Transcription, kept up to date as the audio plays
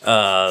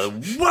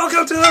Welcome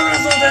to the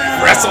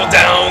Wrestledown!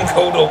 Wrestledown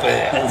cold open!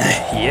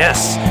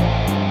 Yes.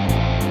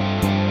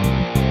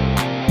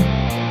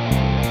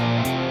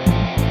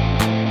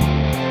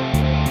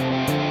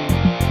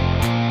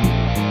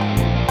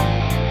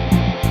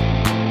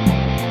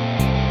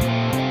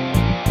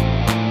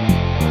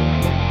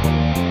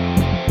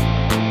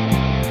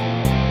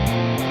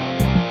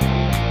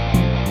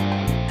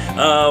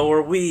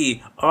 Where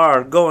we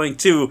are going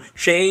to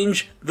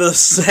change the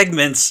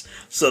segments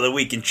so that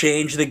we can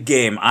change the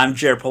game. I'm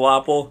Jer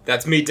Palopel.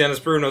 That's me, Dennis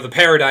Bruno, the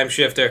Paradigm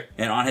Shifter.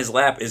 And on his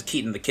lap is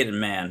Keaton the Kitten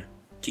Man.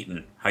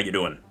 Keaton, how you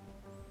doing?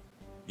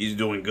 He's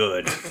doing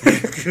good.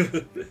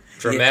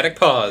 Dramatic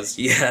pause.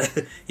 Yeah,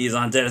 he's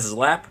on Dennis's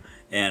lap,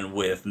 and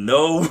with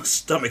no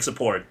stomach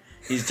support.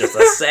 He's just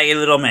a saggy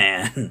little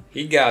man.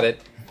 He got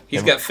it.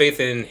 He's got faith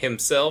in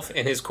himself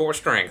and his core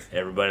strength.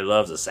 Everybody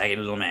loves a saggy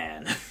little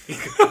man.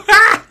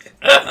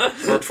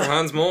 Worked for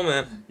Hans Mole,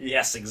 man.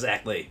 Yes,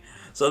 exactly.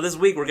 So this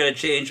week we're going to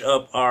change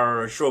up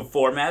our show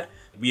format.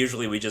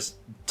 Usually we just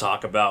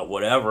talk about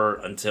whatever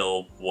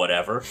until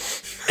whatever.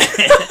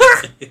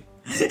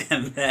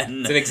 And then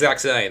It's an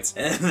exact science.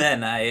 And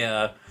then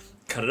I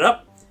cut it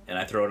up, and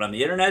I throw it on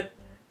the internet.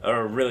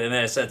 And then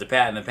I send it to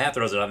Pat, and then Pat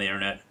throws it on the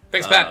internet.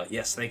 Thanks, Pat.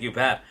 Yes, thank you,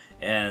 Pat.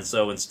 And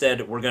so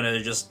instead, we're going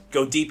to just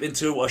go deep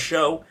into a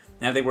show,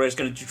 and I think we're just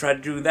going to try to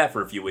do that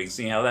for a few weeks,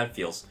 see how that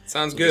feels.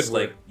 Sounds good.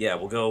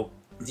 We'll go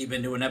deep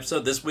into an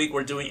episode. This week,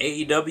 we're doing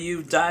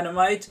AEW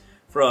Dynamite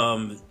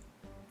from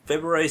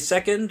February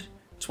 2nd,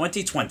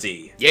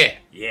 2020. Yeah.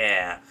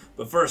 Yeah.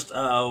 But first,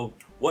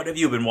 what have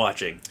you been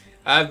watching?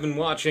 I've been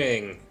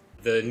watching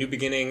the New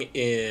Beginning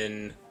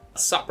in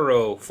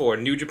Sapporo for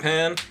New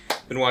Japan.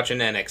 Been watching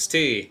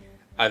NXT.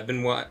 I've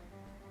been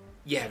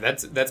Yeah,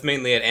 that's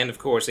mainly it, and of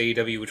course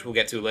AEW, which we'll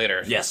get to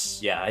later.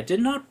 Yes, yeah, I did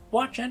not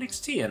watch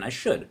NXT, and I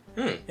should.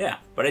 Yeah,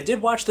 but I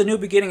did watch the New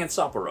Beginning in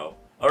Sapporo.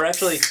 Or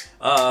actually,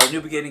 New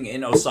Beginning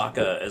in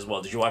Osaka as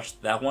well. Did you watch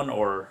that one,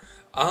 or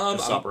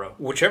Sapporo?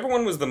 Whichever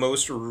one was the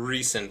most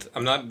recent.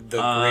 I'm not the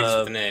greatest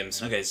with the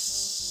names. Okay,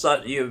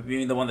 you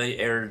mean the one that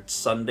aired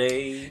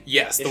Sunday?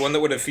 Yes, the one that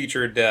would have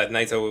featured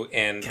Naito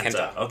and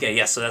Kenta. Okay,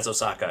 yes, so that's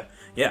Osaka.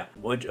 Yeah,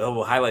 what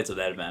highlights of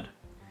that event?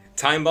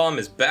 Time Bomb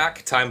is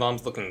back. Time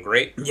Bomb's looking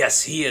great.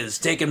 Yes, he is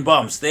taking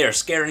bumps. They are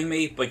scaring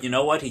me, but you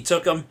know what? He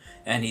took them,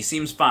 and he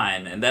seems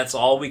fine, and that's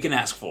all we can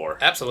ask for.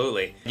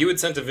 Absolutely. You had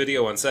sent a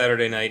video on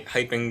Saturday night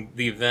hyping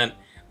the event,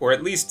 or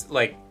at least,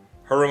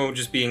 Hiromu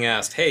just being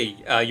asked, hey,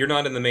 you're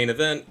not in the main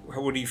event,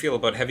 what do you feel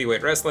about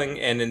heavyweight wrestling?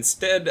 And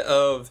instead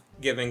of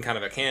giving kind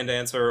of a canned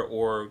answer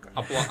or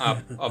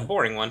a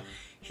boring one,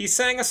 he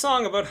sang a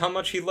song about how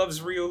much he loves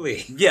Ryu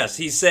Lee. Yes,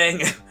 he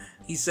sang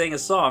a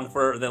song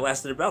that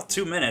lasted about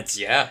 2 minutes.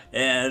 Yeah.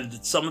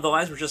 And some of the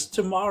lines were just,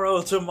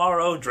 tomorrow,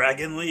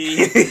 Dragon Lee.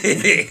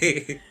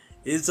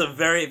 It's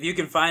if you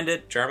can find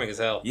it. Charming as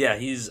hell. Yeah,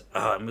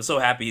 I'm so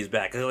happy he's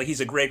back.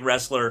 He's a great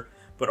wrestler,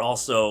 but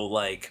also,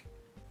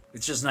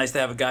 it's just nice to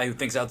have a guy who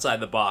thinks outside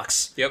the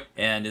box. Yep.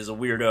 And is a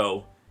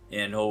weirdo.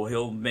 And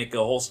he'll make a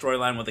whole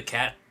storyline with a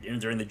cat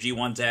during the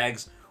G1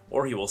 tags,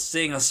 or he will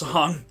sing a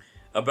song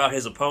about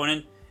his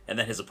opponent, and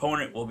then his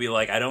opponent will be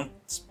like, I don't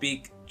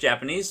speak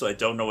Japanese, so I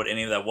don't know what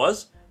any of that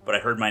was, but I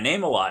heard my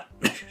name a lot.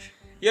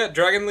 Yeah,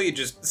 Dragon Lee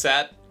just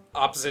sat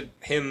opposite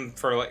him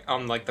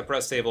on the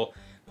press table,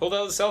 pulled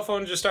out his cell phone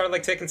and just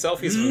started taking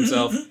selfies of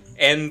himself,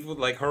 and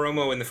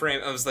Hiromu in the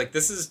frame. I was like,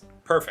 this is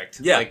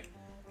perfect. Yeah.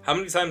 How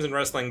many times in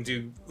wrestling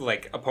do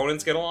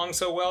opponents get along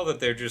so well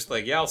that they're just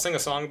yeah, I'll sing a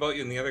song about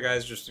you, and the other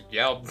guy's just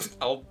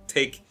I'll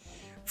take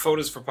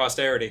photos for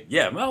posterity.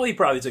 Yeah, well, he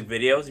probably took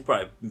videos. He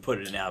probably put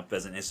it out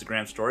as an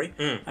Instagram story.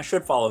 I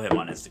should follow him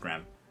on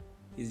Instagram.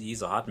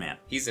 He's a hot man.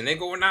 He's an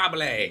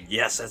ingobernable.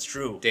 Yes, that's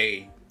true.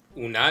 De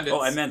unades.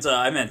 Oh,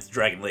 I meant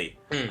Dragon Lee.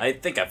 I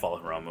think I follow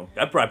Hiromu.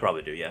 I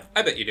probably do. Yeah.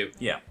 I bet you do.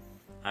 Yeah,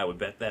 I would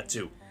bet that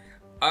too.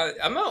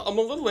 I'm a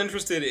little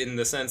interested in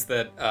the sense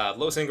that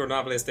Los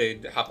Ingobernables de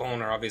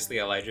Japón are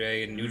obviously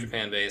LIJ and New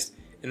Japan based,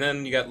 and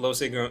then you got Los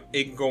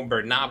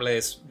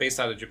Ingobernables based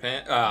out of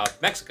Japan,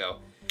 Mexico,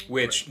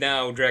 which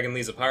now Dragon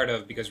Lee's a part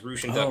of because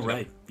Rushin dubbed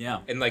right, him. Yeah.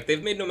 And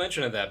they've made no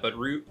mention of that, but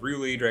Ryu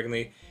Lee, Dragon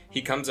Lee,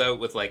 he comes out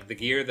with the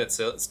gear that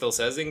still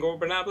says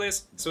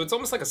Ingobernables, so it's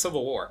almost like a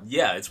civil war.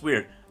 Yeah, it's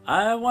weird.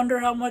 I wonder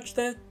how much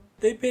that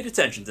they paid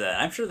attention to that.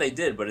 I'm sure they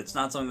did, but it's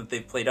not something that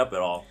they've played up at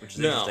all, which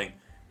is interesting.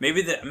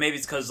 Maybe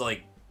it's because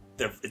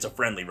it's a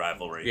friendly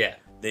rivalry. Yeah.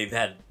 They've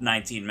had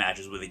 19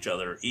 matches with each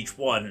other. Each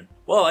one,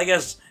 well, I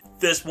guess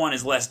this one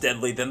is less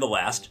deadly than the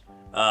last.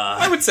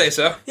 I would say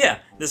so. Yeah,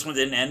 this one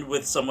didn't end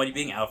with somebody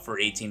being out for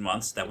 18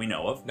 months that we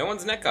know of. No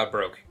one's neck got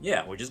broke.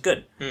 Yeah, which is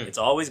good. It's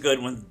always good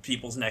when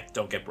people's necks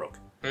don't get broke.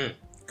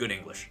 Good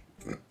English.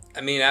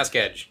 I mean, ask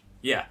Edge.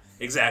 Yeah,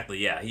 exactly.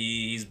 Yeah,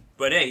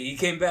 but hey, he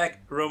came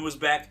back. Hiromu's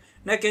back.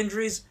 Neck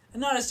injuries,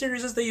 not as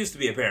serious as they used to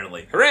be,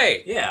 apparently.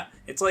 Hooray! Yeah,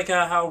 it's like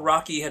how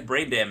Rocky had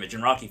brain damage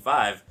in Rocky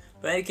 5,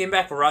 but then he came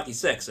back for Rocky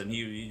 6, and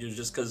he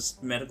just because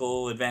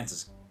medical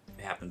advances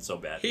happened so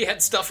bad. He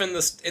had stuff in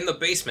the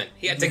basement.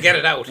 He had to get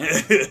it out.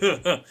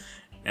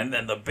 And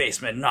then the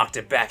basement knocked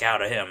it back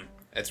out of him.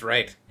 That's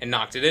right. And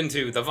knocked it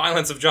into the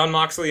violence of Jon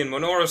Moxley and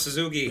Minoru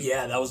Suzuki.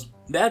 Yeah,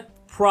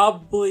 that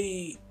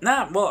probably...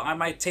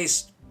 my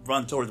taste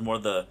run towards more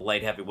the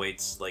light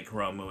heavyweights like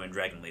Hiromu and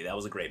Dragon Lee. That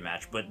was a great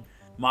match, but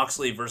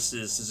Moxley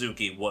versus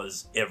Suzuki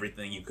was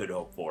everything you could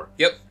hope for.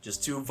 Yep.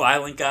 Just two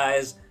violent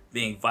guys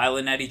being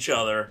violent at each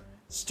other,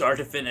 start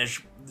to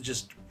finish,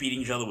 just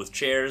beating each other with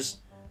chairs.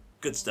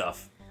 Good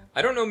stuff.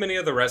 I don't know many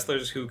other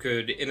wrestlers who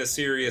could, in a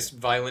serious,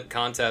 violent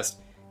contest,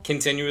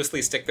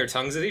 continuously stick their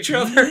tongues at each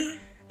other,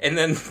 and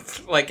then,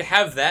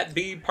 have that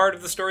be part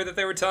of the story that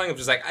they were telling, of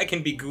just I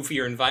can be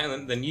goofier and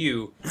violent than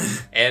you,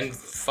 and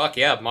fuck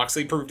yeah,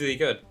 Moxley proved that he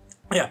could.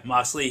 Yeah,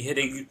 Moxley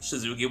hitting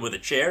Suzuki with a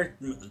chair,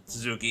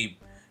 Suzuki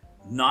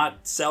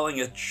not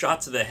selling a shot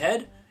to the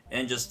head,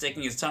 and just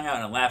sticking his tongue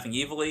out and laughing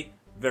evilly.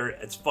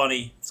 It's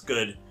funny, it's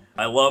good.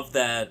 I love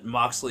that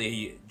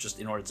Moxley, just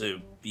in order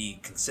to be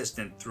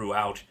consistent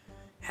throughout,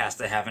 has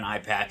to have an eye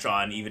patch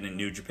on, even in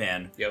New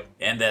Japan. Yep.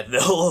 And that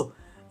they'll...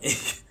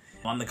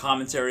 on the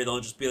commentary, they'll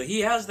just be like,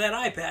 he has that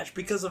eye patch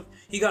because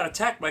he got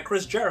attacked by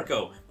Chris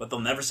Jericho. But they'll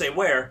never say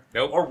where,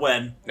 or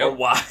when, or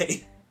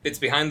why. It's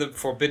behind the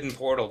forbidden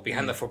portal,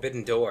 behind the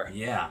forbidden door.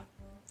 Yeah.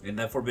 And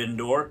that forbidden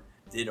door,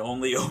 it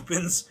only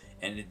opens,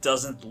 and it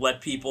doesn't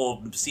let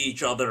people see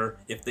each other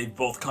if they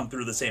both come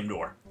through the same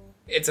door.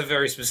 It's a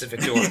very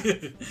specific door.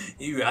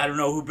 I don't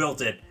know who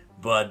built it,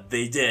 but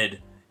they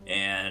did.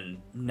 And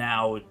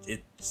now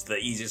it's the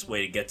easiest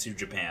way to get to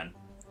Japan.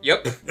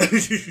 Yep.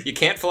 You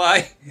can't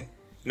fly.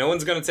 No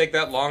one's going to take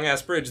that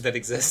long-ass bridge that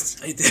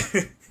exists. I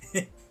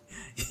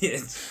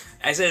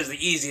said it's the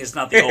easiest,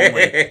 not the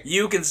only.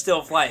 You can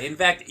still fly. In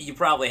fact, you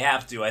probably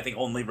have to. I think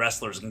only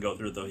wrestlers can go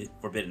through the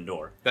Forbidden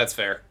Door. That's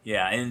fair.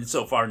 Yeah, and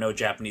so far, no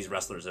Japanese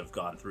wrestlers have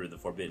gone through the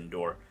Forbidden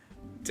Door.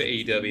 To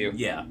AEW.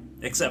 Yeah,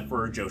 except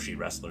for Joshi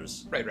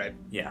wrestlers. Right.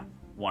 Yeah,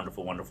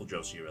 wonderful, wonderful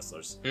Joshi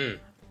wrestlers. And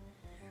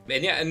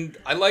yeah, and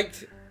I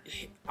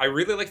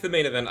really liked the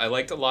main event. I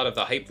liked a lot of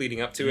the hype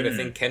leading up to it. I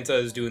think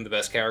Kenta is doing the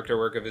best character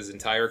work of his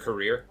entire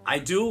career. I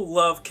do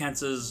love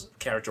Kenta's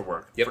character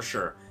work, for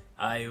sure.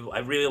 I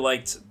really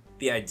liked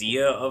the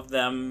idea of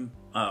them,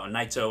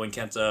 Naito and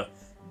Kenta,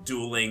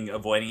 dueling,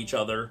 avoiding each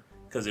other,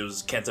 because it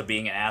was Kenta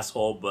being an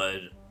asshole, but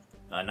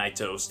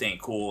Naito staying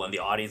cool, and the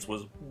audience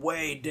was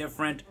way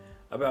different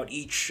about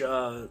each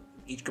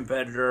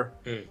competitor,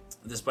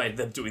 despite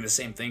them doing the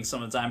same thing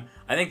some of the time.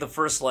 I think the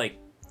first,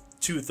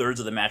 2/3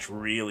 of the match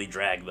really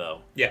dragged,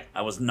 though. Yeah.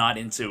 I was not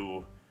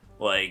into,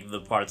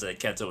 the parts that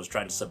Kenta was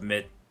trying to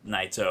submit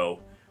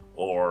Naito,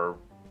 or,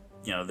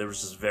 there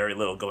was just very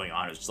little going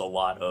on. It was just a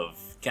lot of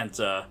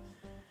Kenta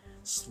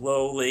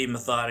slowly,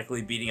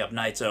 methodically beating up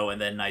Naito, and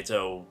then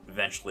Naito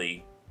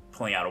eventually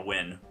pulling out a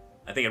win.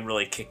 I think it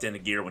really kicked into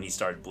gear when he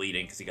started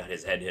bleeding, because he got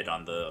his head hit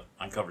on the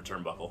uncovered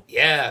turnbuckle.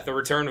 Yeah, the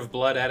return of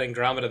blood adding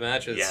drama to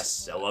matches.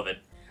 Yes, I love it.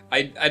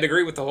 I'd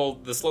agree with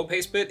the slow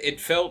pace bit.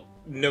 It felt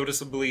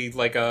noticeably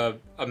like a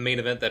main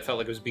event that felt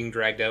like it was being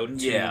dragged out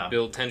to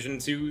build tension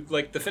to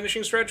the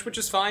finishing stretch, which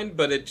is fine,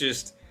 but it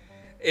just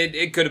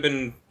it could have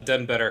been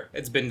done better.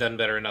 It's been done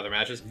better in other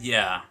matches.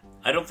 Yeah.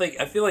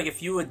 I feel like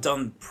if you had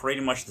done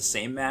pretty much the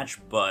same match,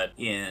 but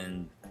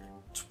in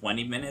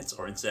 20 minutes,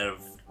 or instead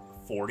of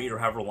 40 or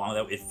however long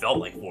it felt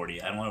like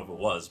 40. I don't know if it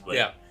was, but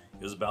it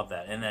was about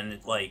that. And then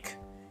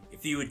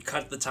if you would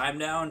cut the time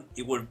down,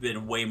 it would have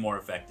been way more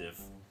effective.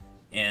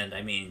 And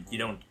I mean,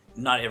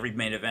 not every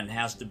main event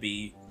has to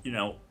be,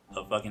 a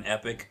fucking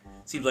epic.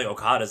 Seems like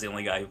Okada's the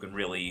only guy who can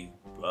really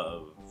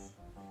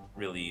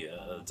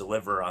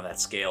deliver on that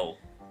scale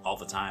all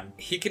the time.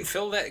 He can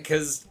fill that,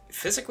 because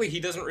physically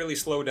he doesn't really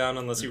slow down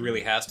unless he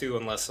really has to,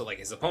 unless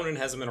his opponent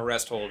has him in a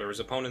rest hold, or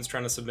his opponent's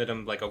trying to submit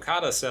him.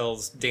 Okada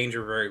sells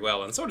danger very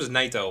well, and so does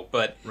Naito,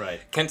 but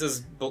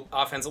Kenta's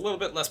offense a little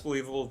bit less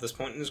believable at this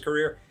point in his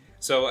career.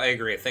 So I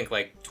agree. I think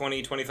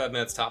 20, 25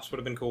 minutes tops would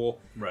have been cool.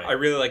 Right. I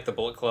really like the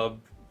Bullet Club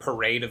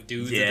parade of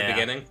dudes at the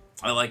beginning.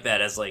 I like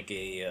that as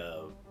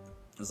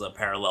as a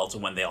parallel to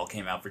when they all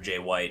came out for Jay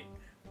White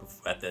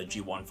at the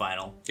G1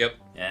 final. Yep.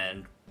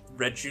 And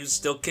Red Shoes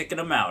still kicking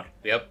them out.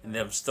 Yep. And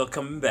they're still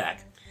coming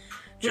back.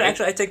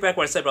 Actually, I take back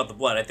what I said about the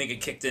blood. I think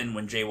it kicked in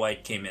when Jay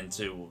White came in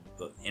to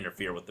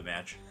interfere with the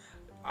match.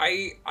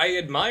 I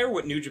admire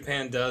what New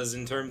Japan does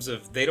in terms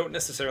of they don't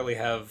necessarily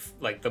have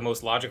the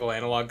most logical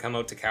analog come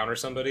out to counter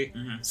somebody.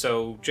 Mm-hmm.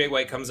 So Jay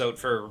White comes out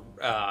for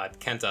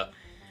Kenta.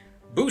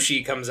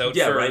 Bushi comes out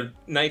for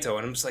Naito,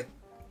 and I'm just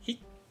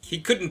he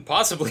couldn't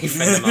possibly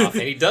fend him off,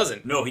 and he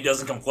doesn't. No, he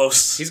doesn't come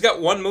close. He's got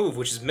one move,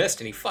 which is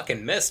missed, and he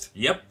fucking missed.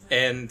 Yep.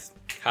 And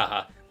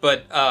haha.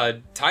 But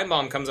Time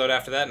Bomb comes out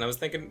after that, and I was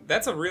thinking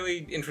that's a really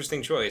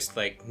interesting choice.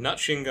 Not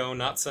Shingo,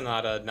 not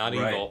Sonata, not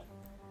Evil.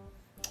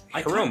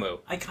 Hiromu.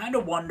 I kind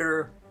of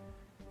wonder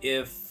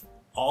if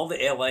all the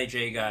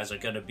LIJ guys are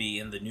going to be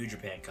in the New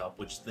Japan Cup,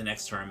 which is the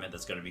next tournament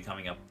that's going to be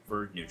coming up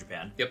for New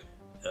Japan. Yep.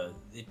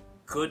 It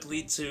could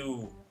lead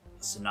to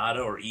Sonata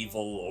or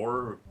Evil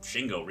or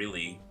Shingo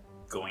really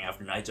going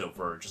after Naito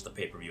for just a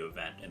pay-per-view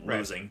event and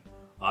losing,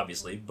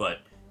 obviously.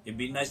 But it would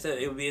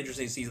be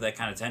interesting to see that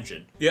kind of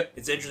tension. Yep.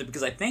 It's interesting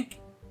because I think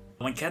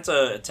when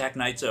Kenta attacked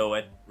Naito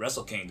at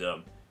Wrestle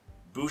Kingdom,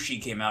 Bushi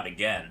came out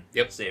again.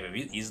 Yep. Save him.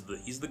 He's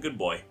the good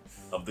boy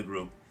of the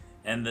group.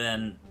 And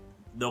then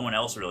no one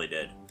else really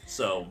did.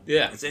 So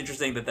yeah, it's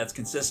interesting that that's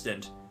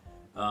consistent.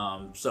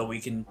 So we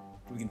can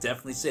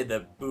definitely say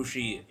that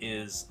Bushi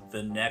is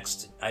the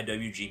next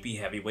IWGP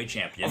Heavyweight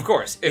Champion. Of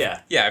course.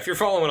 Yeah, if you're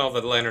following all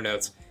the liner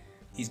notes.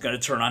 He's going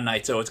to turn on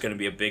Naito. It's going to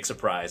be a big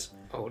surprise.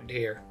 Oh,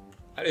 dear.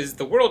 Is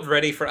the world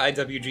ready for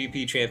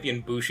IWGP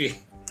Champion Bushi?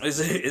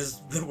 Is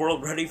the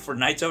world ready for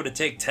Naito to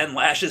take 10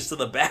 lashes to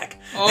the back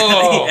at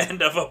the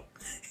end of a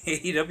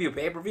AEW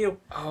pay-per-view?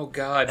 Oh,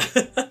 God.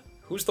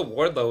 Who's the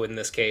Wardlow in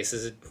this case?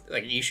 Is it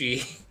like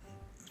Ishii?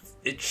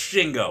 It's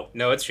Shingo.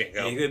 No, it's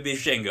Shingo. It could be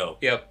Shingo.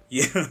 Yep.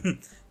 Yeah,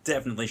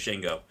 definitely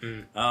Shingo.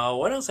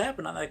 What else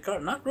happened on that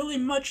card? Not really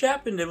much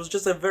happened. It was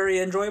just a very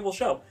enjoyable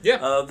show.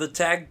 Yeah.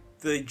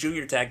 The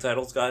junior tag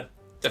titles got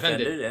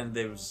defended, and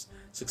it was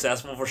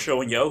successful for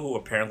Sho and Yo, who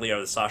apparently are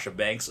the Sasha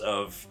Banks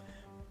of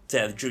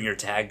the junior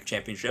tag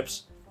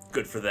championships.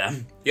 Good for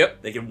them.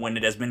 Yep. They can win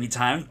it as many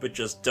times, but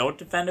just don't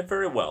defend it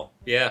very well.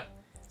 Yeah.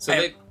 So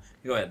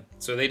go ahead.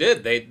 So they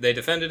did. They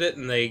defended it,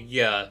 and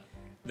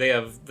they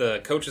have the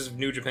coaches of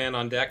New Japan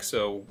on deck.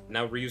 So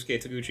now Ryusuke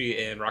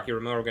Taguchi and Rocky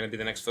Romero are going to be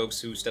the next folks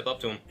who step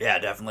up to him. Yeah,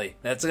 definitely.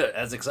 That's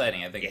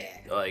exciting. I think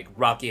like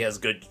Rocky has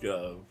good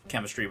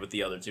chemistry with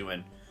the other two,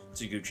 and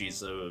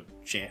Taguchi's a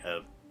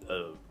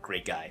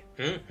great guy.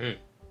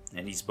 Mm-hmm.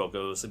 And he spoke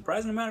a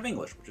surprising amount of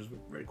English, which is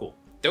very cool.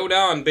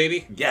 Down,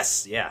 baby.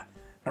 Yes, yeah.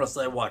 What else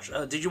did I watch?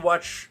 Did you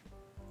watch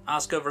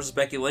Asuka versus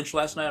Becky Lynch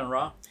last night on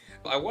Raw?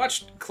 I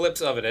watched clips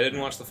of it. I didn't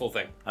watch the full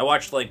thing. I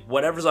watched like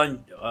whatever's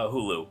on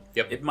Hulu.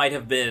 Yep. It might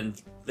have been.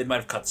 They might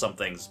have cut some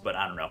things, but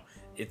I don't know.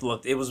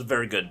 It was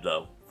very good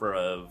though for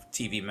a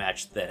TV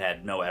match that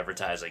had no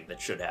advertising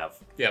that should have.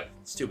 Yep.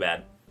 It's too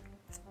bad.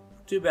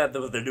 Too bad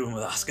what they're doing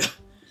with Asuka.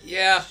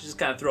 Yeah. She's just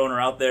kind of throwing her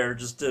out there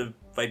just to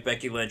fight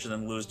Becky Lynch and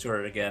then lose to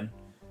her again,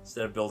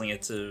 instead of building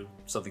it to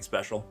something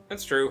special.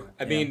 That's true.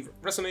 I mean,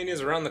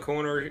 WrestleMania's around the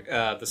corner.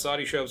 The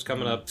Saudi show's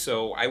coming up,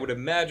 so I would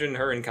imagine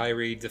her and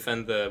Kyrie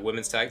defend the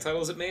women's tag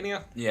titles at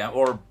Mania. Yeah,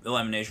 or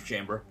Elimination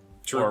Chamber.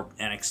 True. Or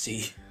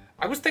NXT.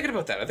 I was thinking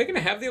about that. Are they going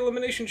to have the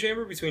Elimination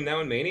Chamber between now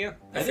and Mania?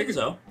 I think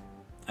so.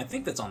 I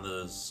think that's on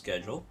the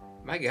schedule.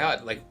 My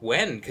God, like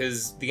when?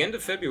 Because the end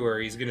of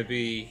February is going to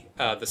be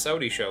the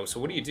Saudi show. So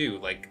what do you do?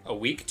 Like a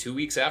week, 2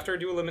 weeks after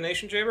do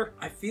Elimination Chamber?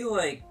 I feel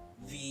like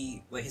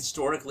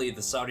historically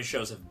the Saudi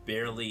shows have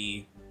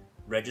barely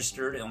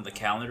registered on the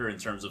calendar in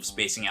terms of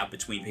spacing out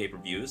between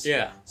pay-per-views.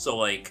 Yeah.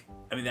 So I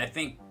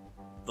think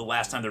the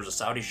last time there was a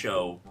Saudi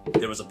show,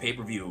 there was a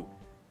pay-per-view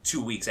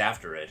 2 weeks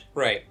after it.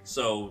 Right.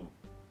 So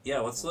yeah,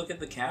 let's look at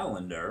the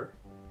calendar.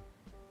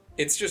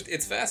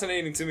 It's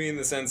fascinating to me in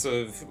the sense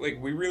of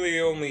we really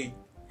only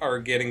are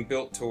getting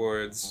built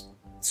towards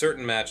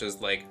certain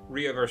matches like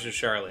Rhea versus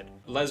Charlotte,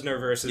 Lesnar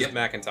versus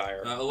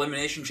McIntyre.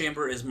 Elimination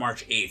Chamber is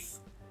March 8th.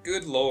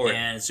 Good Lord.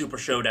 And Super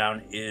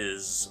Showdown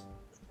is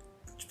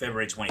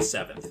February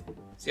 27th.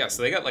 Yeah,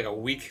 so they got a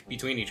week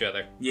between each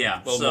other.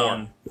 Yeah, a little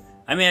more.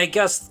 I mean, I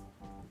guess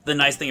the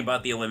nice thing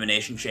about the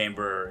Elimination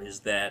Chamber is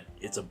that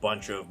it's a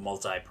bunch of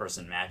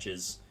multi-person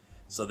matches.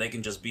 So they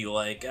can just be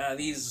like,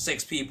 these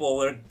 6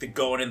 people are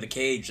going in the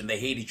cage and they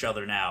hate each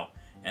other now.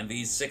 And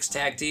these 6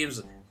 tag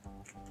teams,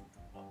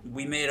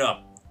 we made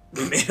up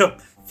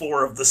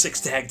 4 of the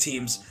 6 tag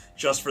teams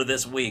just for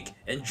this week.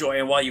 Enjoy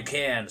it while you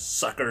can,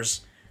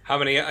 suckers. How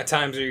many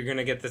times are you going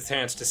to get the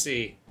chance to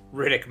see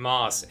Riddick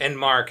Moss and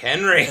Mark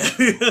Henry?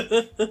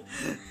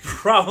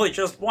 Probably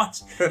just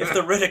once. If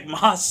the Riddick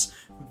Moss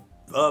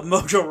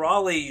Mojo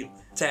Rawley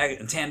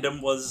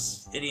tandem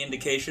was any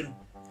indication.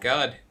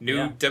 God,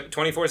 new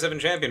 24/7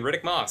 champion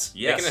Riddick Moss.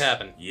 Yes. Making it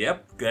happen.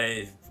 Yep,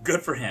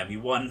 good for him. He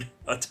won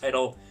a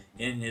title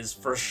in his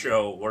first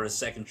show or his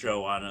second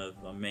show on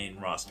a main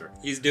roster.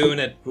 He's doing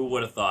it. Who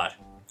would have thought?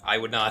 I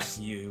would not.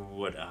 You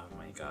would. Oh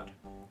my God,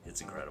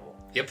 it's incredible.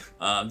 Yep.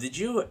 Did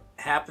you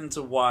happen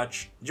to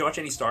watch? Did you watch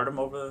any Stardom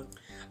over?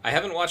 I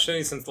haven't watched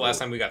any since the last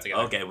time we got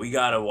together. Okay, we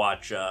gotta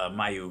watch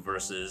Mayu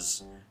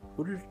versus.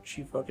 Who did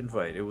she fucking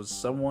fight? It was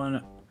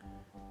someone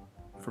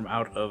from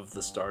out of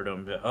the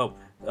Stardom.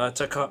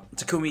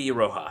 Takumi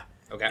Iroha.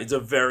 Okay. It's a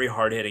very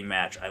hard-hitting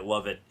match. I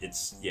love it.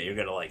 You're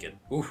gonna like it.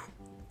 Oof.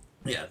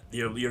 Yeah,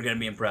 you're gonna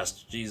be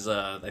impressed. She's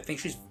I think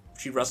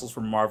she wrestles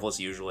for Marvelous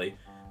usually.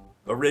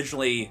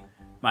 Originally,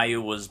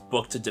 Mayu was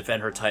booked to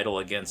defend her title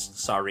against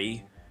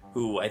Sari,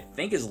 who I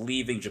think is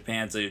leaving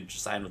Japan to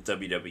sign with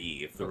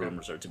WWE, if the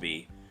rumors are to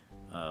be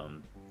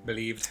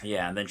believed.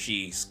 Yeah, and then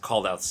she's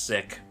called out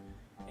sick,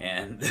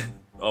 and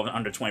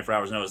under 24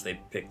 hours notice they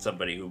picked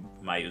somebody who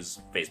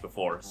Mayu's faced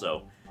before,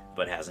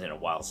 but hasn't in a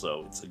while.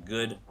 So it's a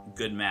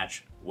good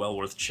match, well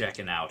worth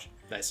checking out.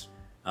 Nice.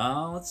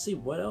 Let's see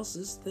what else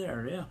is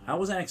there. Yeah, how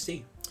was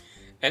NXT?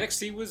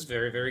 NXT was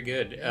very, very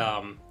good.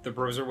 The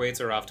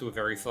Broserweights are off to a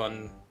very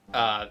fun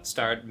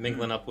start,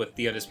 mingling up with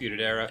the Undisputed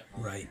Era.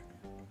 Right.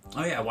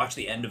 Oh yeah, I watched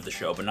the end of the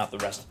show, but not the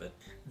rest of it.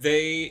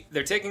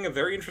 They're taking a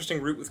very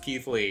interesting route with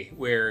Keith Lee,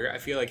 where I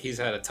feel like he's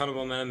had a ton of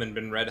momentum and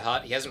been red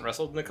hot. He hasn't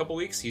wrestled in a couple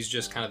weeks. He's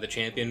just kind of the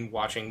champion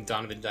watching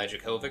Donovan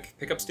Dijakovic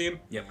pick up steam.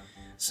 Yep.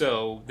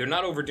 So they're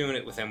not overdoing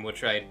it with him,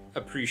 which I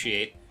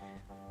appreciate.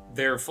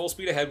 They're full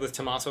speed ahead with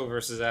Tommaso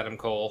versus Adam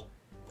Cole.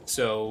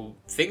 So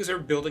things are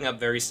building up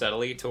very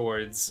steadily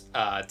towards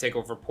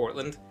TakeOver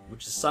Portland.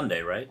 Which is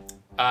Sunday, right?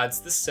 It's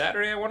this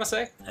Saturday, I want to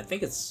say. I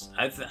think it's...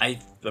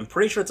 I'm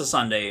pretty sure it's a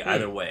Sunday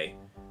either way.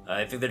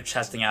 I think they're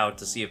testing out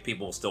to see if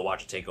people will still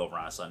watch a TakeOver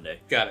on a Sunday.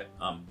 Got it.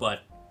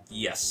 But,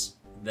 yes,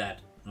 that...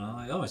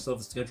 I still have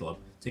the schedule up.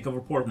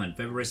 TakeOver Portland,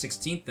 February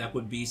 16th. That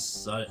would be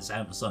Sunday.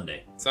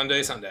 Sunday.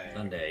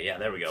 Yeah,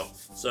 there we go.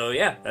 So,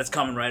 yeah, that's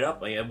coming right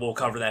up. We'll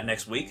cover that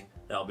next week.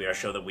 That'll be our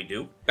show that we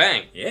do.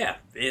 Bang! Yeah,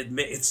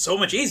 it's so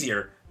much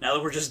easier now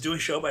that we're just doing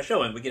show by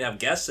show, and we can have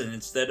guests, and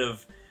instead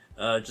of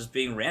just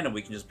being random,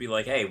 we can just be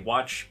like, hey,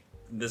 watch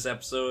this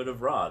episode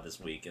of Raw this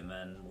week, and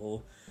then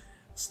we'll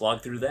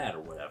slog through that or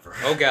whatever.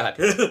 Oh, God.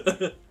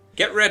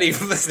 Get ready,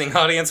 listening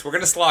audience. We're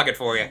going to slog it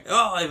for you.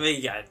 Oh, I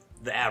mean, yeah,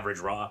 the average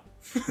Raw.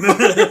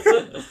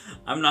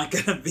 I'm not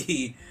going to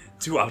be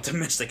too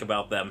optimistic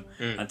about them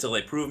until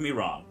they prove me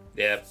wrong.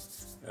 Yep.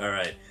 All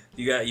right.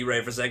 You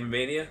ready for Segment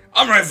Mania?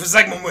 I'm ready for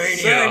Segment Mania!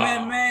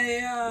 Segment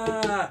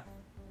Mania!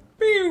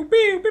 Pew,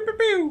 pew, pew, pew,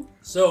 pew.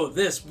 So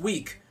this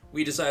week,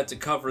 we decided to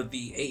cover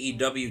the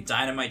AEW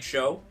Dynamite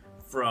show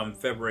from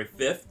February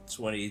 5th,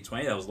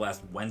 2020. That was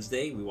last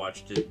Wednesday. We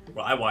watched it.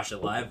 Well, I watched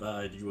it live.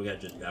 Did you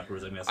watch it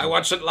afterwards? I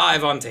watched it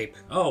live on tape.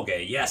 Oh,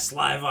 okay, yes,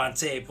 live on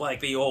tape, like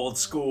the old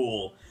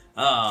school.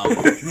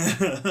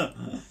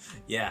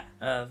 Yeah.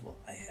 Well,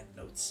 I had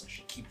notes. I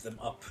should keep them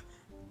up.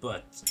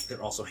 But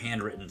they're also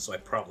handwritten, so I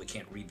probably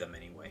can't read them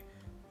anyway.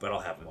 But I'll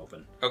have them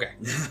open. Okay.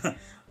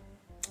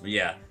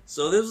 Yeah.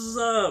 So this is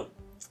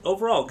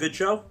overall good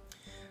show.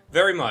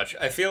 Very much.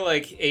 I feel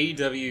like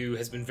AEW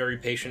has been very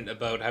patient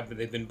about how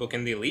they've been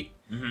booking the Elite.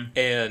 Mm-hmm.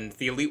 And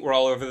the Elite were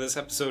all over this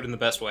episode in the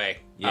best way.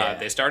 Yeah.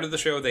 They started the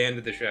show, they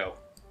ended the show.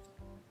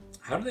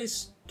 How did they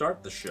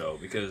start the show?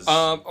 Because...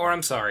 or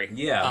I'm sorry.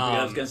 Yeah,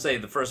 I was going to say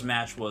the first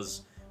match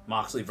was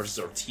Moxley versus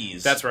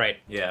Ortiz. That's right.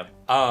 Yeah.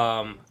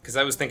 Because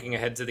I was thinking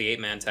ahead to the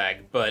 8-man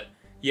tag. But,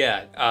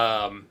 yeah,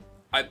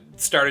 I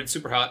started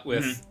super hot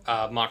with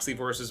Moxley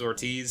versus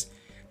Ortiz.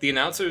 The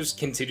announcers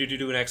continue to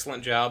do an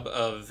excellent job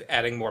of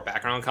adding more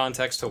background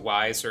context to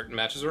why certain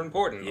matches are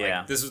important. Yeah.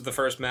 Like, this was the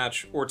first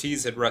match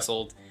Ortiz had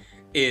wrestled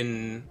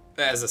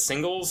as a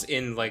singles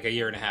in like a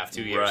year and a half,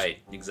 2 years. Right,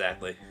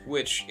 exactly.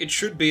 Which, it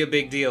should be a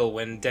big deal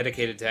when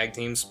dedicated tag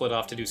teams split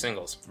off to do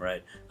singles.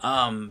 Right.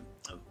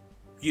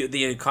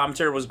 The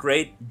commentary was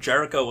great.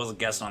 Jericho was a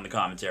guest on the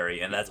commentary,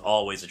 and that's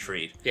always a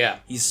treat. Yeah.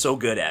 He's so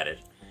good at it.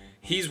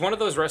 He's one of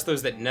those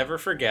wrestlers that never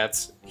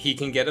forgets. He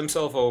can get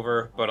himself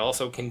over, but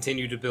also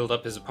continue to build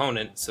up his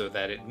opponent so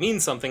that it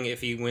means something if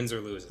he wins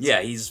or loses.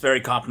 Yeah, he's very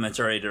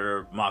complimentary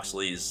to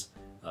Moxley's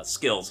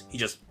skills. He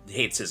just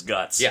hates his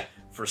guts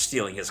for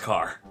stealing his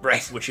car.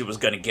 Right. Which he was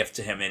going to gift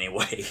to him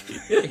anyway.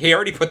 He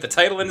already put the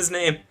title in his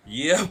name.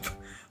 Yep.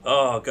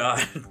 Oh,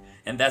 God.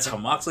 And that's how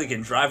Moxley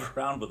can drive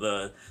around with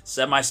a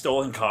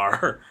semi-stolen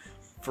car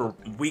for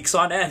weeks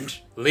on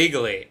end.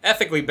 Legally.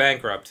 Ethically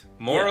bankrupt.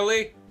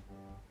 Morally...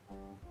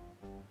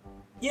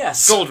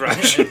 Yes. Gold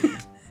Rush.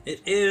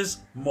 It is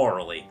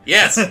morally.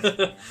 Yes.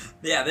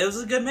 Yeah, it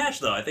was a good match,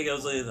 though. I think it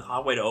was a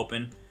hot way to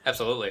open.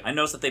 Absolutely. I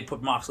noticed that they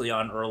put Moxley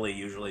on early,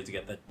 usually, to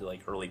get that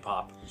early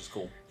pop, which is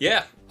cool.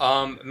 Yeah.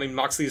 I mean,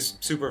 Moxley's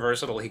super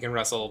versatile. He can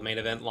wrestle main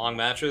event long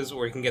matches,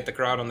 or he can get the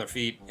crowd on their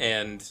feet.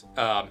 And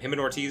him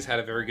and Ortiz had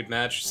a very good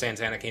match.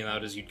 Santana came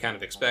out as you'd kind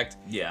of expect.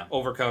 Yeah.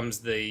 Overcomes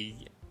the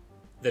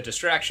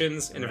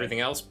distractions and everything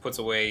else, puts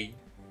away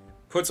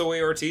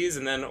Ortiz,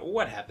 and then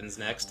what happens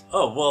next?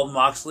 Oh, well,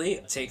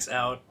 Moxley takes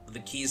out the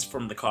keys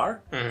from the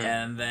car,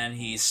 and then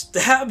he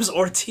stabs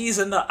Ortiz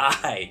in the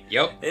eye.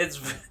 Yep.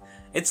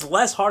 It's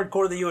less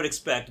hardcore than you would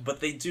expect,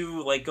 but they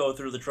do go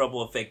through the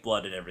trouble of fake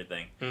blood and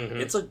everything.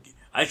 Mm-hmm.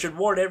 I should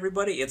warn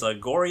everybody, it's a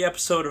gory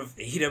episode of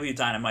AEW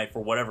Dynamite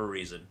for whatever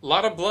reason. A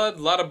lot of blood,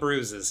 a lot of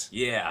bruises.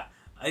 Yeah.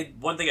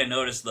 One thing I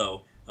noticed,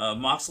 though,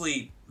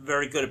 Moxley,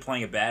 very good at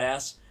playing a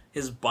badass.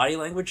 His body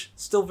language,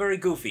 still very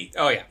goofy.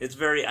 Oh, yeah.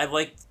 I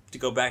like to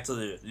go back to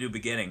the New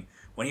Beginning,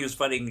 when he was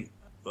fighting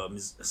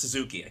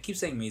Suzuki. I keep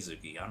saying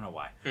Mizuki, I don't know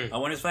why. When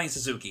he was fighting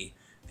Suzuki,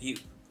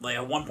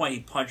 at one point he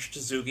punched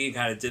Suzuki and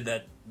kind of did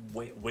that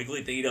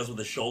wiggly thing he does with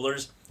his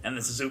shoulders, and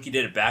then Suzuki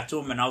did it back to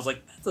him, and I was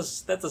like,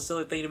 that's a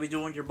silly thing to be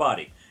doing with your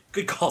body.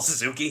 Good call,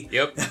 Suzuki.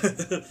 Yep.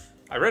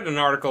 I read an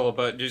article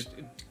about, just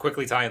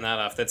quickly tying that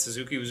off, that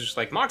Suzuki was just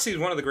like, Moxie's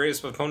one of the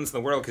greatest opponents in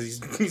the world because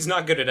he's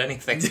not good at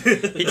anything.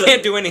 He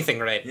can't do anything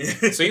right.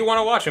 So you want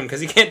to watch him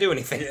because he can't do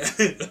anything.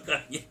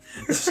 Yeah.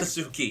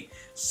 Suzuki,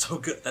 so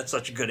good. That's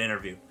such a good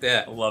interview.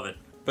 Yeah. I love it.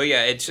 But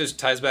yeah, it just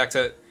ties back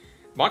to...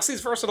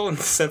 Moxley's versatile in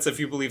the sense if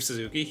you believe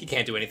Suzuki, he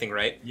can't do anything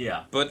right.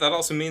 Yeah. But that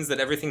also means that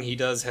everything he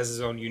does has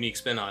his own unique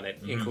spin on it,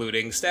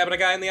 including stabbing a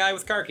guy in the eye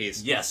with car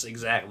keys. Yes,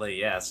 exactly.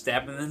 Yeah,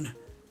 stabbing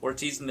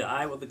Ortiz in the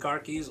eye with the car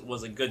keys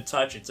was a good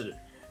touch. It's an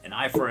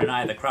eye for an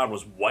eye. The crowd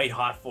was white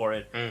hot for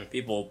it.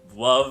 People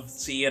love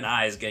seeing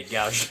eyes get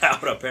gouged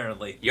out,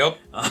 apparently. Yup.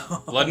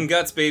 Blood and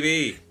guts,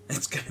 baby.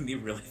 It's going to be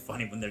really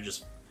funny when their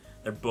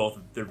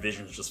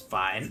vision's just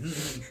fine.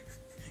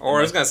 Or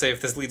I was gonna say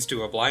if this leads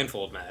to a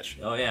blindfold match.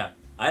 Oh yeah,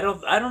 I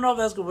don't know if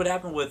that's what would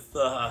happen with.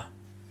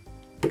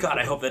 God,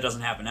 I hope that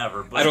doesn't happen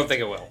ever. But I don't think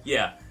it will.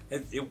 Yeah,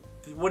 it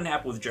wouldn't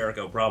happen with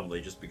Jericho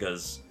probably, just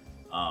because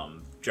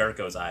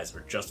Jericho's eyes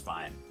are just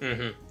fine.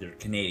 Mm-hmm. They're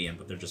Canadian,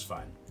 but they're just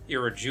fine.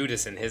 You're a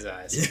Judas in his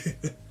eyes.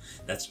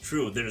 That's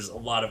true. There's a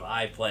lot of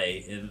eye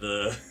play in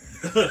the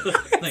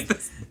thing.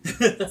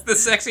 That's the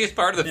sexiest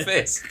part of the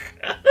face.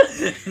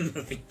 In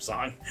the theme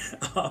song.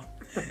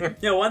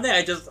 One thing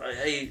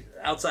I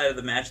outside of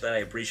the match that I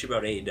appreciate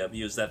about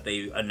AEW is that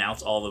they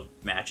announce all the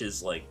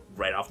matches like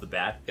right off the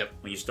bat. Yep.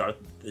 When you start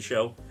the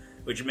show,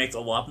 which makes a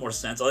lot more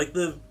sense. I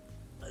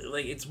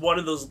like it's one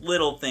of those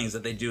little things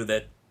that they do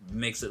that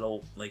makes it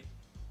all like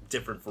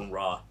different from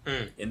Raw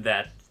in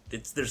that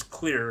there's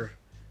clear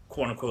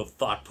quote unquote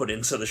thought put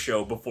into the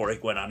show before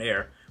it went on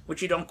air,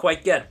 which you don't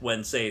quite get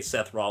when, say,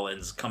 Seth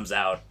Rollins comes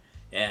out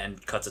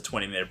and cuts a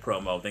 20-minute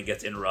promo, then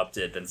gets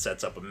interrupted, then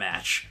sets up a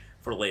match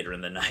for later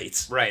in the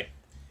night. Right.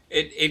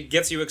 It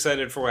gets you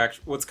excited for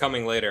what's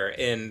coming later,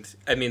 and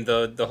I mean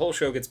the whole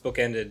show gets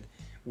bookended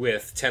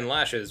with 10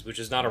 Lashes, which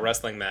is not a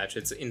wrestling match;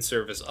 it's in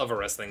service of a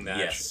wrestling match,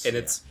 yes, and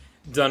it's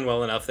done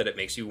well enough that it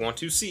makes you want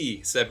to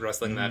see said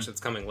wrestling match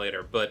that's coming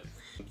later. But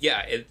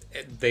yeah,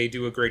 they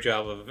do a great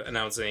job of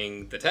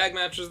announcing the tag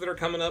matches that are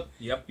coming up.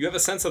 Yep. You have a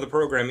sense of the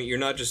programming. You're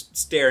not just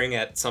staring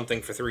at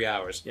something for 3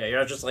 hours. Yeah, you're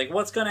not just like,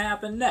 what's going to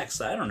happen next?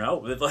 I don't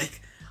know. But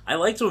like, I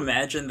like to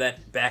imagine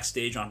that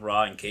backstage on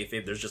Raw and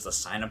kayfabe, there's just a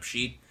sign-up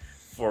sheet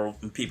for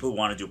people who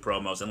want to do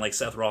promos. And like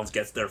Seth Rollins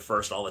gets there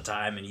first all the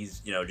time, and he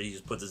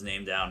just puts his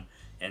name down,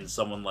 and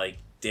someone like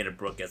Dana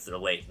Brooke gets there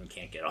late and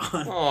can't get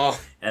on. Aww.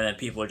 And then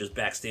people are just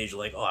backstage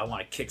like, oh, I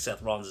want to kick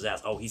Seth Rollins'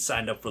 ass. Oh, he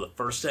signed up for the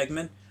first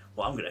segment?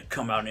 Well, I'm going to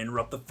come out and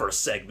interrupt the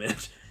first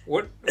segment.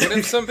 What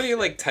if somebody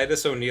like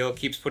Titus O'Neil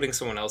keeps putting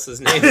someone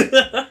else's name?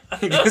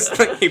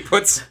 He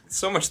puts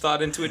so much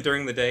thought into it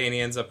during the day, and he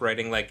ends up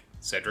writing like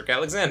Cedric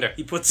Alexander.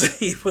 He puts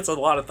a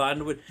lot of thought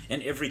into it,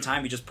 and every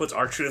time he just puts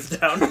R-Truth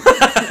down.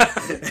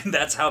 And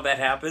that's how that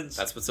happens.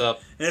 That's what's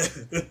up.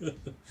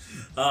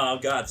 Oh,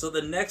 God. So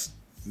the next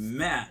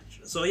match.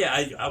 So,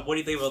 yeah, what do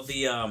you think about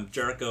the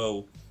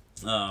Jericho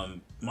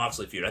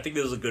Moxley feud? I think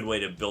this is a good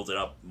way to build it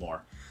up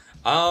more.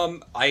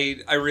 I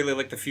really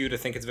like the feud. I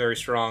think it's very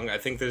strong. I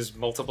think there's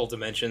multiple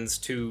dimensions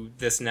to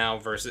this now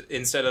versus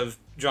instead of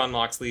Jon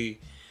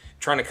Moxley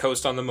trying to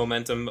coast on the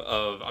momentum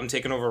of I'm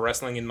taking over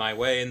wrestling in my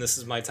way and this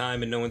is my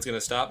time and no one's going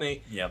to stop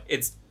me. Yep.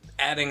 It's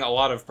adding a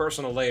lot of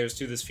personal layers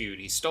to this feud.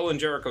 He's stolen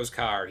Jericho's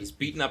car. He's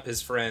beaten up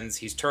his friends.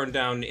 He's turned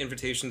down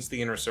invitations to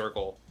the Inner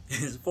Circle.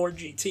 His Ford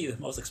GT,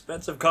 the most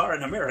expensive car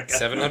in America.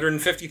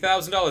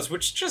 $750,000,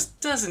 which just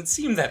doesn't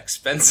seem that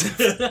expensive.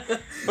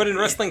 But in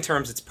wrestling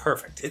terms, it's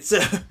perfect.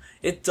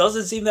 It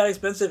doesn't seem that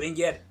expensive, and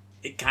yet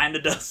it kind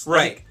of does.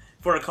 Right. Like,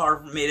 for a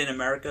car made in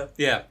America.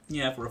 Yeah.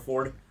 Yeah, for a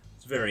Ford.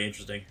 It's very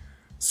interesting.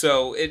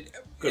 So Good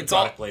it's product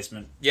all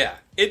placement. Yeah.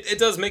 It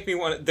does make me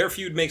want... Their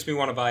feud makes me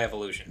want to buy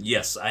Evolution.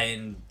 Yes,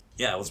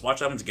 let's watch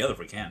that one together if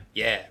we can.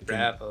 Yeah.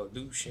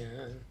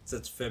 Revolution. So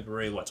it's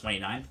February,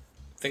 29th?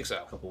 Think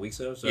so. A couple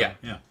weeks ago. So,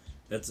 yeah.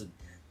 It's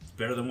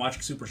better than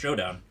watching Super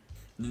Showdown.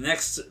 The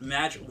next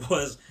match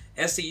was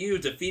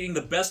SCU defeating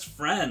the Best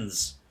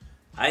Friends.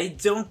 I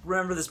don't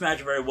remember this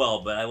match very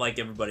well, but I like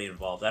everybody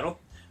involved.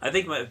 I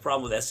think my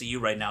problem with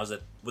SCU right now is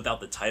that without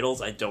the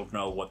titles, I don't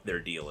know what their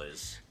deal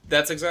is.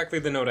 That's exactly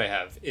the note I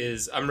have,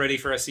 is I'm ready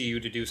for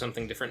SCU to do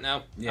something different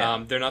now.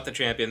 Yeah. They're not the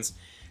champions.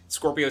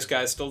 Scorpio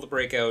Sky's still the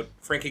breakout.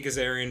 Frankie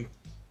Kazarian,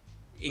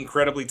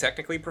 incredibly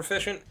technically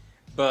proficient,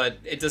 but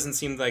it doesn't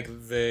seem like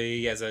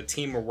they, as a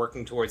team, are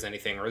working towards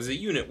anything, or as a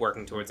unit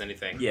working towards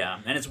anything. Yeah,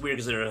 and it's weird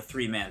because they're a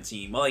three-man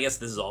team. Well, I guess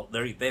this is all...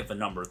 They have a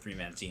number of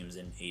three-man teams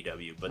in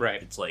AEW, but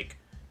right. It's like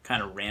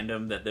kind of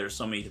random that there's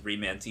so many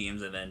three-man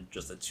teams and then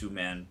just a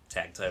two-man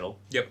tag title.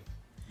 Yep.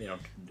 They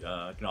don't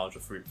acknowledge the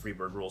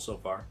Freebird rule so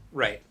far.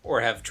 Right,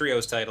 or have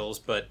trios titles,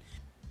 but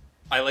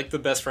I like the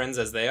Best Friends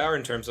as they are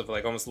in terms of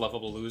like almost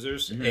lovable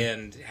losers,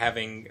 and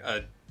having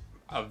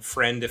a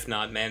friend, if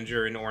not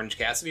manager, in Orange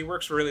Cassidy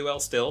works really well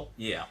still.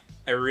 Yeah.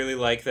 I really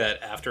like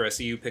that after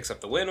SCU picks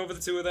up the win over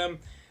the two of them,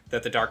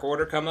 that the Dark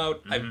Order come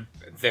out. I'm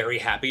very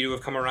happy to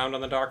have come around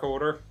on the Dark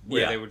Order,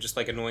 where they were just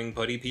like annoying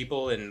buddy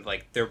people, and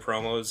like their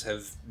promos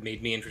have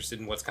made me interested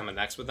in what's coming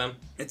next with them.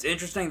 It's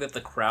interesting that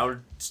the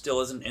crowd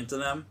still isn't into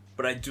them,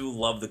 but I do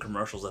love the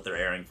commercials that they're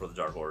airing for the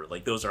Dark Order.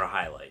 Like, those are a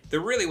highlight. They're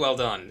really well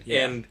done,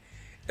 and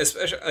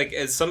especially like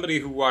as somebody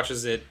who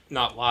watches it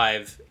not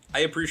live, I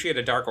appreciate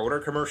a Dark Order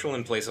commercial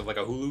in place of like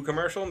a Hulu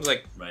commercial. I'm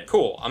like,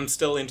 cool, I'm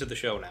still into the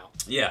show now.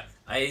 Yeah,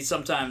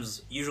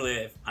 usually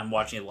if I'm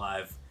watching it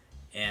live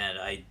and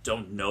I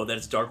don't know that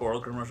it's Dark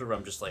Order commercial, but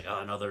I'm just like, oh,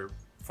 another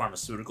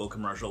pharmaceutical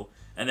commercial,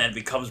 and then it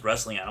becomes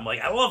wrestling, and I'm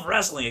like, I love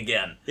wrestling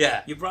again.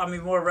 Yeah. You brought me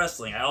more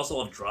wrestling. I also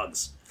love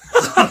drugs.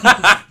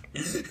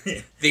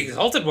 The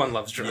Exalted One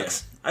loves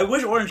drugs. Yeah. I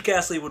wish Orange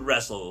Cassidy would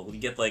wrestle. We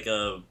get like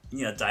a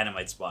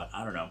Dynamite spot.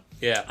 I don't know.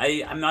 Yeah.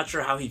 I'm not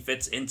sure how he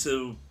fits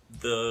into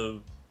the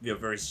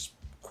very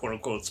quote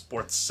unquote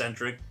sports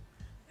centric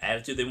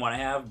attitude they want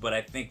to have, but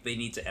I think they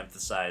need to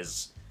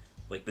emphasize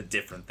like the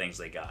different things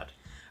they got.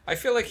 I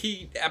feel like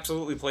he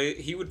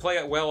would play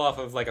it well off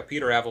of like a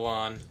Peter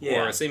Avalon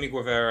or a Sammy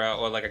Guevara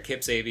or like a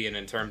Kip Sabian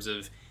in terms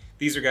of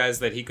these are guys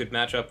that he could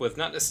match up with,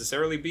 not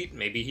necessarily beat,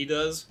 maybe he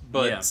does,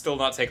 but still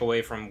not take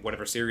away from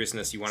whatever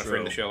seriousness you want to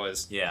frame the show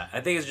as. Yeah,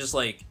 I think it's just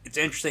like, it's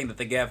interesting that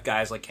they have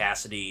guys like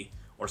Cassidy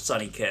or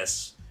Sonny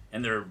Kiss,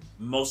 and they're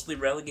mostly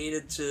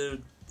relegated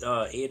to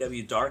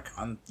AEW Dark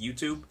on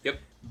YouTube. Yep.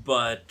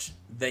 But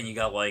then you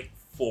got like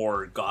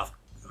 4 goth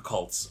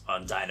cults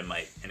on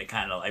Dynamite, and it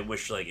kind of, I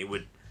wish like it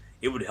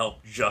would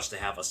help just to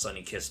have a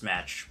Sonny Kiss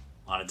match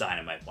on a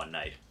Dynamite one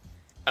night.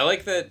 I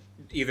like that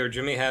either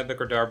Jimmy Havoc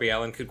or Darby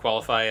Allin could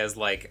qualify as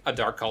like a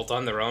dark cult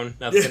on their own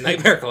now that the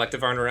Nightmare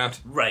Collective aren't around.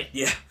 Right,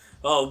 yeah.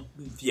 Oh,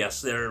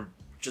 yes, they're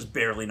just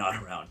barely not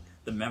around.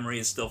 The memory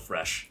is still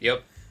fresh.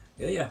 Yep.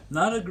 Yeah.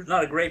 Not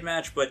a great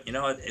match, but you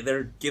know what?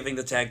 They're giving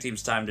the tag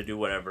teams time to do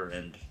whatever,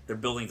 and they're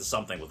building to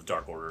something with the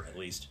Dark Order, at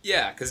least.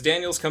 Yeah, because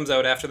Daniels comes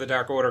out after the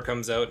Dark Order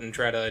comes out and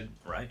try to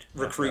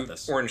recruit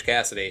Orange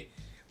Cassidy,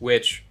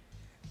 which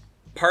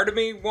part of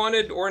me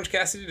wanted Orange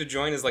Cassidy to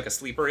join as like a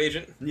sleeper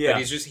agent. Yeah.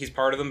 Like he's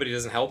part of them, but he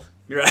doesn't help.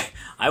 You're right.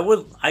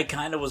 I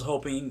kind of was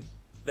hoping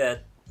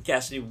that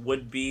Cassidy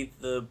would be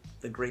the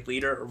great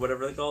leader, or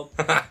whatever they called.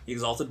 The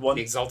Exalted One?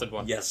 The Exalted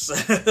One. Yes.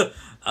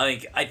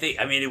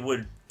 I mean, it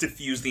would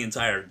diffuse the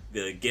entire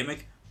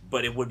gimmick,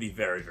 but it would be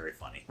very, very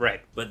funny. Right.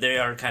 But they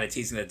are kind of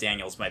teasing that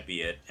Daniels might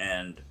be it,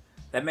 and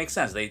that makes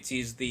sense. They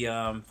teased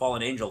the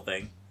Fallen Angel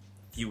thing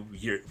a few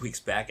weeks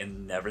back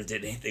and never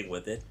did anything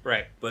with it.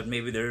 Right. But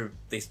maybe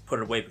they put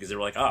it away because they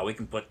were like, we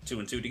can put 2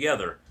 and 2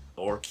 together,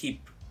 or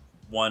keep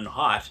one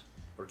hot,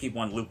 or keep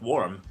one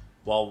lukewarm,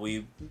 while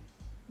we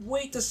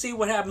wait to see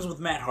what happens with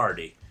Matt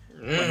Hardy.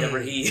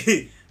 Whenever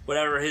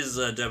whatever his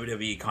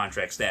WWE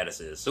contract status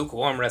is.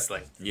 Lukewarm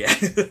wrestling. Yeah.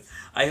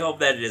 I hope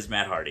that it is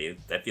Matt Hardy.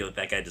 I feel like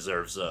that guy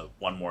deserves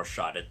one more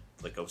shot at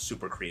like a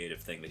super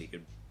creative thing that he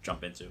could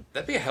jump into.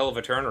 That'd be a hell of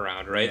a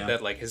turnaround, right? Yeah.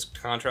 That like his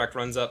contract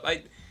runs up.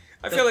 I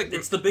feel like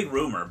it's the big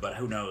rumor, but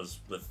who knows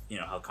with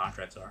how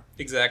contracts are.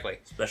 Exactly.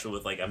 Especially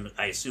with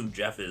I assume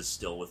Jeff is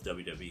still with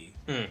WWE.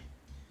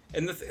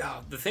 And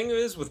the thing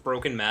is with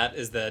Broken Matt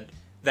is that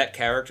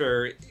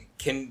character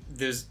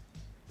there's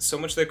so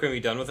much that can be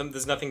done with him.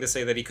 There's nothing to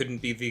say that he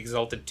couldn't be the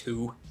Exalted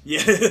 2.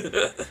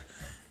 Yeah.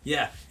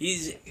 Yeah,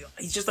 he's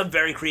just a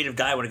very creative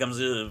guy when it comes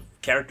to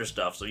character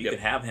stuff, so you could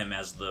have him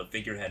as the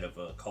figurehead of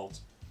a cult.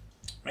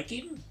 Right,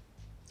 Keaton?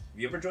 Have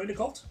you ever joined a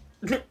cult?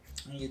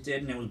 You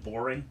did, and it was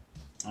boring?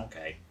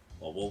 Okay.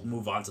 Well, we'll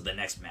move on to the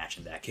next match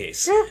in that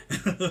case.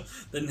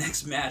 The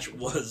next match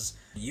was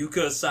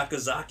Yuka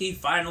Sakazaki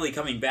finally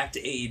coming back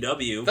to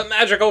AEW. The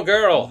magical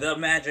girl! The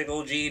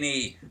magical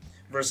genie!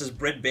 Versus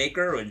Britt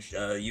Baker, which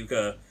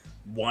Yuka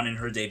won in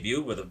her debut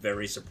with a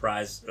very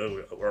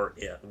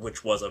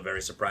which was a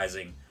very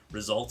surprising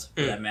result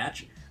for that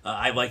match.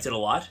 I liked it a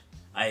lot.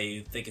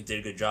 I think it did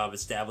a good job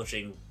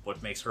establishing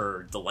what makes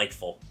her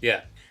delightful.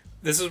 Yeah.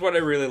 This is what I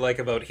really like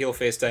about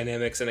heel-face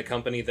dynamics in a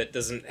company that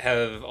doesn't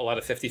have a lot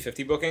of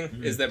 50-50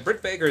 booking, is that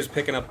Britt Baker is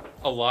picking up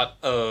a lot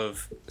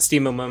of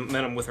steam and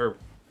momentum with her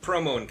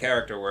promo and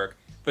character work,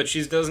 but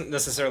she doesn't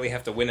necessarily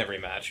have to win every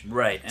match.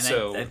 Right, and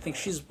so, I think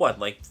she's,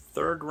 like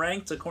 3rd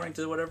ranked, according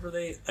to whatever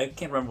I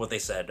can't remember what they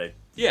said.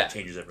 It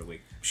changes every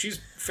week.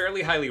 She's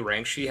fairly highly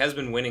ranked. She has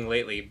been winning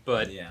lately,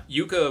 but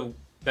Yuka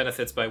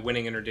benefits by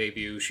winning in her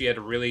debut. She had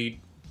a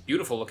really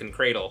beautiful-looking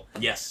cradle.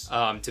 Yes.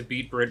 To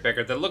beat Britt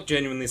Baker. That looked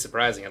genuinely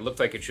surprising. It looked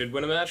like it should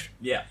win a match.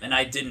 Yeah, and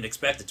I didn't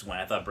expect it to win.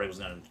 I thought Britt was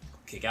going to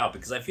kick out,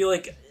 because I feel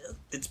like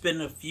it's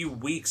been a few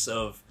weeks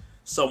of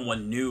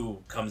someone new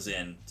comes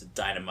in to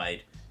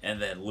Dynamite and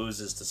then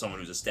loses to someone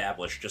who's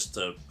established just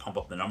to pump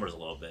up the numbers a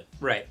little bit.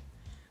 Right.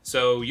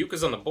 So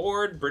Yuka's on the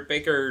board. Britt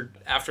Baker,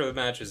 after the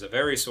match, is a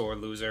very sore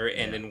loser,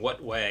 and in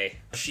what way?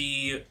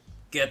 She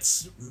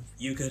gets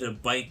Yuka to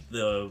bite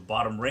the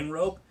bottom ring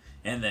rope,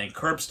 and then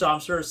curb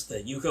stomps her so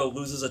that Yuka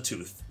loses a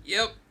tooth.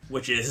 Yep.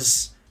 Which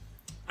is...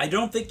 I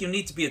don't think you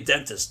need to be a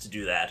dentist to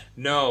do that.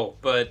 No,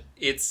 but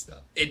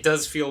it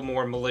does feel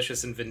more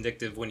malicious and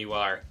vindictive when you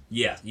are.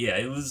 Yeah,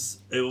 it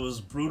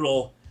was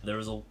brutal.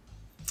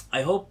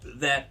 I hope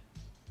that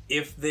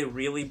if they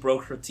really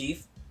broke her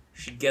teeth,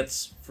 she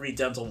gets free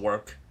dental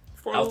work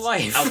for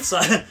life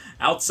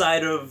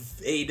outside of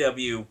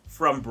AEW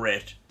from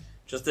Britt,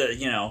 just to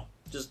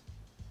just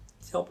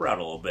help her out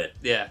a little bit.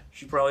 Yeah,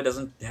 she probably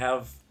doesn't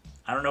have.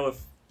 I don't know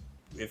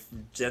if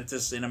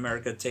dentists in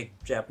America take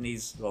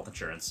Japanese health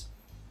insurance.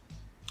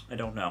 I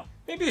don't know.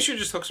 Maybe they should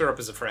just hook her up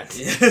as a friend.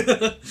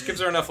 Just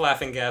gives her enough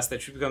laughing gas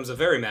that she becomes a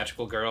very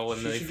magical girl,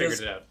 and they figured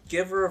it out.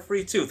 Give her a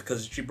free tooth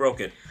because she broke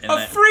it.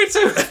 Free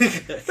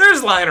tooth?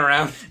 There's lying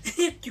around.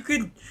 You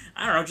could,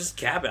 I don't know, just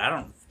cap it.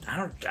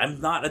 I'm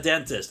not a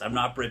dentist. I'm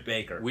not Britt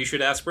Baker. We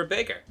should ask Britt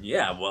Baker.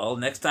 Yeah, well,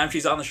 next time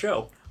she's on the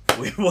show,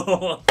 we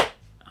will.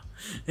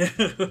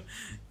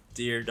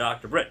 Dear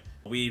Dr. Britt,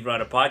 we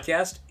run a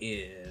podcast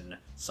in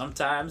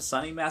sometimes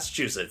sunny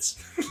Massachusetts.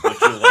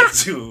 Would you like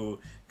to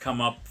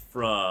come up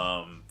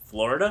from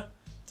Florida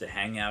to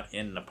hang out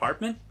in an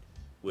apartment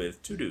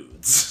with 2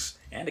 dudes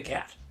and a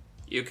cat?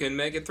 You can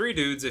make it 3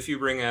 dudes if you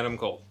bring Adam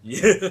Cole.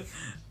 Yeah.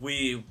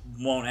 We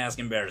won't ask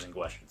embarrassing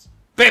questions.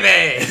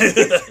 Baby!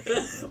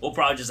 We'll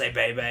probably just say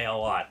baby a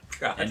lot.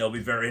 God. And they'll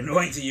be very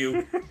annoying to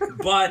you.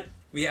 But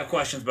we have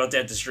questions about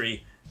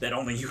dentistry that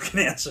only you can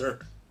answer.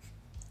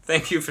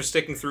 Thank you for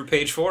sticking through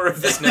page 4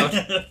 of this note.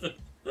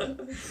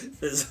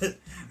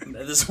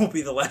 This won't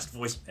be the last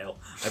voicemail,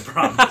 I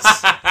promise.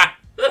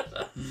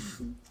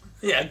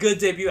 Yeah, good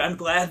debut. I'm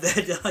glad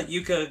that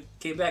Yuka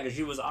came back, because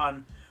she was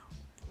on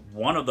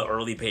one of the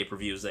early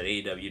pay-per-views that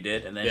AEW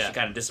did, and then she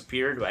kind of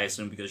disappeared, I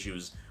assume because she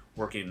was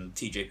working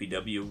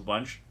TJPW a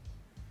bunch.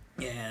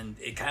 And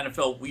it kind of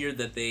felt weird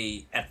that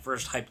they at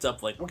first hyped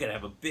up, like, we're going to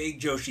have a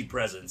big Joshi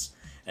presence.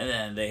 And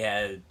then they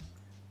had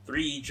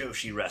 3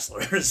 Joshi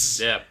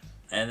wrestlers. Yeah.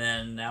 And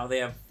then now they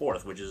have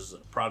 4th, which is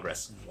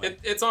progress.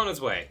 It's on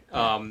its way.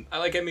 I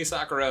like Emi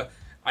Sakura.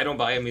 I don't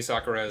buy Emi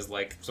Sakura as,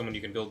 like, someone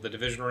you can build the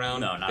division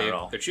around. No, not at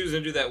all. They're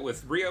choosing to do that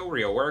with Rio.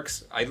 Rio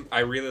works. I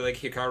really like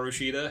Hikaru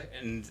Shida,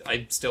 and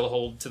I still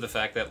hold to the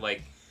fact that,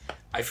 like,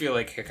 I feel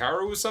like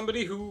Hikaru was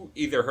somebody who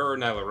either her or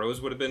Nyla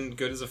Rose would have been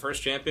good as a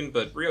first champion,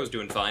 but Rio's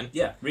doing fine.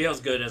 Yeah,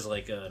 Rio's good as,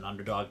 like, an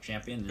underdog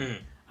champion.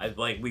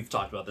 Mm-hmm. We've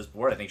talked about this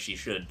before. I think she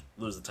should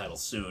lose the title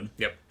soon.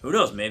 Yep. Who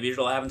knows? Maybe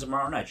it'll happen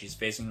tomorrow night. She's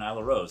facing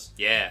Nyla Rose.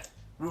 Yeah.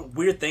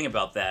 Weird thing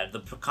about that, the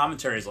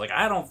commentary is like,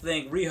 I don't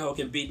think Riho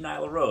can beat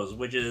Nyla Rose,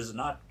 which is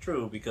not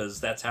true, because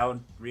that's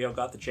how Riho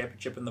got the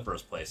championship in the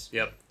first place.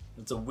 Yep.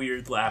 It's a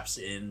weird lapse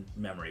in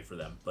memory for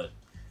them, but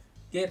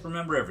you can't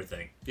remember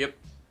everything. Yep.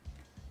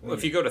 Well,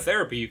 if you go to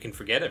therapy, you can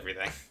forget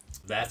everything.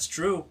 That's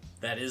true.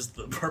 That is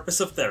the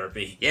purpose of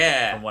therapy.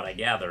 Yeah. From what I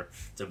gather.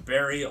 To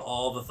bury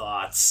all the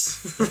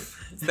thoughts.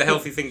 It's the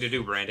healthy thing to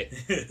do, Brandy.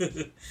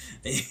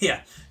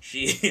 Yeah.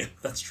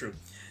 That's true.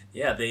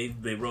 Yeah,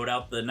 they wrote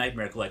out the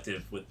Nightmare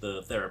Collective with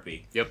the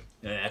therapy. Yep.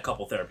 A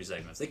couple therapy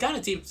segments. They kind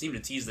of seemed to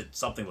tease that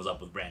something was up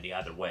with Brandy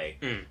either way.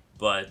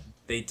 But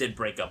they did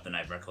break up the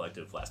Nightmare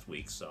Collective last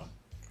week, so...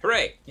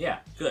 Hooray! Yeah,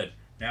 good.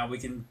 Now we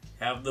can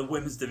have the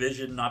women's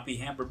division not be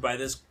hampered by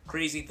this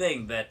crazy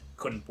thing that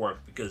couldn't work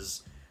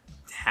because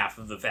half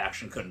of the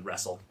faction couldn't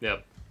wrestle.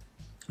 Yep.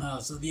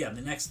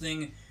 The next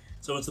thing...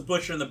 So it's the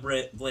Butcher and the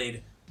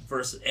Blade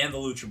and the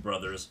Lucha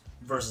Brothers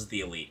versus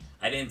the Elite.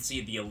 I didn't see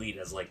the Elite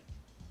as, like,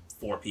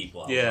 4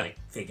 people. I was, like,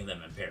 thinking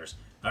them in pairs.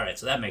 Alright,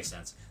 so that makes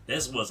sense.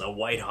 This was a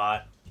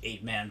white-hot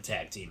 8-man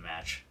tag team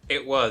match.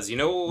 It was. You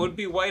know what would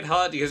be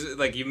white-hot? Because,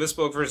 like, you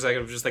misspoke for a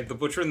second of just, like, the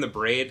Butcher and the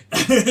Braid.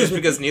 Just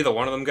because neither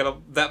one of them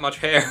got that much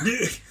hair.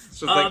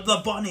 So, like,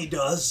 the bunny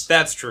does.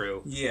 That's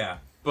true. Yeah.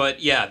 But,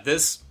 yeah,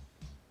 this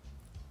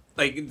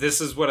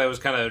is what I was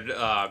kind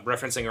of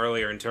referencing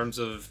earlier in terms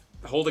of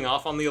holding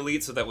off on the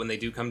Elite so that when they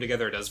do come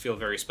together, it does feel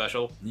very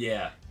special.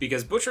 Yeah.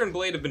 Because Butcher and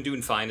Blade have been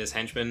doing fine as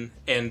henchmen,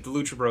 and the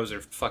Lucha Bros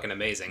are fucking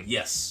amazing.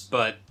 Yes.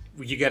 But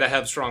you gotta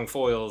have strong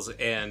foils,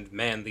 and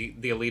man, the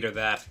Elite are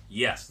that.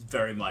 Yes,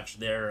 very much.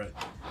 They're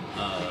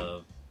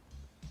a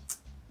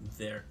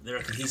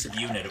cohesive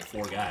unit of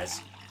 4 guys.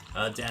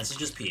 Dennis is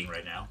just peeing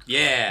right now.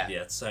 Yeah.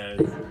 Yeah, it's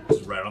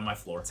right on my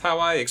floor. That's how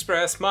I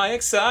express my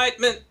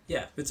excitement.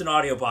 Yeah, it's an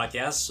audio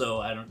podcast, so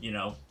I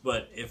don't,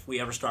 but if we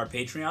ever start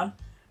Patreon,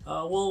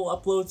 we'll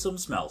upload some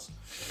smells.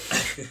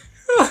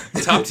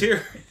 Top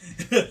tier.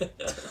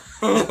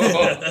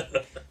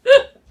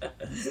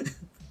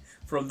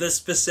 From this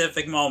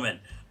specific moment,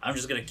 I'm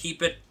just going to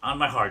keep it on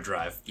my hard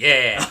drive.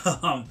 Yeah.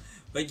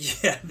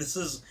 But yeah, this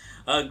is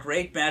a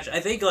great match. I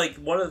think, like,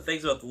 one of the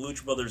things about the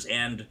Lucha Brothers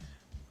and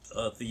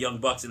the Young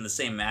Bucks in the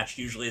same match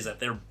usually is that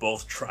they're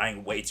both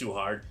trying way too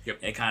hard. Yep.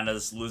 And it kind of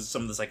loses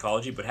some of the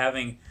psychology. But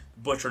having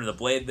Butcher and the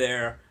Blade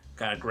there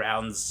kind of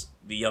grounds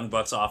the Young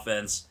Bucks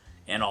offense,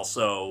 and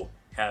also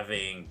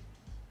having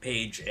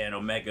Paige and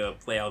Omega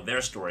play out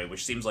their story,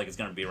 which seems like it's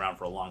going to be around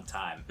for a long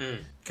time,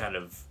 kind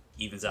of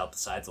evens out the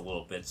sides a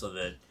little bit so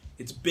that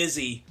it's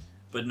busy,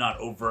 but not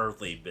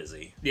overtly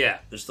busy. Yeah.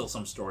 There's still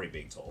some story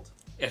being told.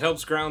 It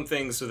helps ground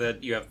things so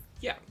that you have,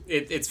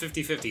 it's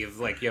 50-50 of,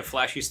 like, you have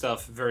flashy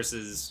stuff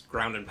versus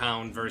ground and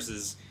pound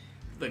versus,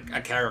 like,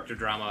 a character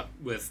drama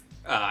with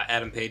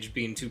Adam Page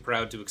being too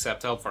proud to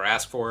accept help or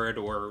ask for it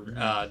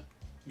or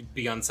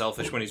be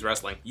unselfish when he's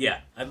wrestling.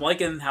 Yeah. I'm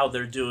liking how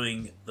they're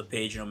doing the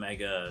Page and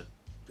Omega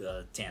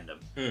tandem.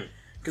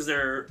 Because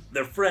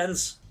they're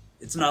friends.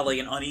 It's not like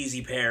an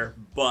uneasy pair,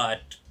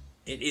 but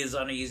it is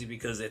uneasy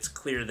because it's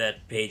clear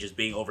that Paige is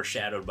being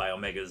overshadowed by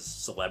Omega's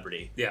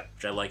celebrity. Yeah.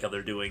 Which I like how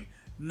they're doing.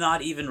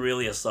 Not even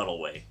really a subtle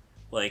way.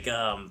 Like,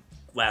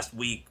 last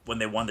week when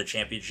they won the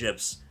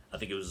championships, I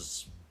think it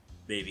was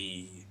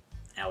maybe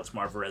Alex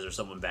Marvarez or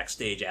someone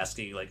backstage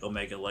asking, like,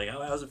 Omega, like, how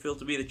does it feel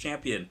to be the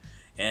champion?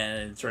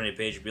 And turning to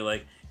Paige and be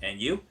like, and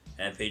you?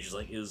 And Paige is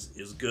like, it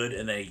was good.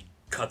 And then he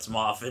cuts him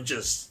off and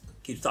just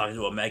keeps talking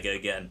to Omega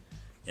again.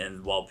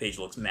 And while Paige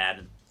looks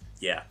mad,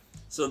 yeah.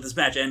 So this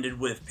match ended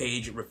with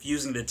Paige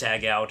refusing to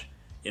tag out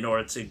in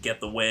order to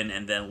get the win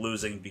and then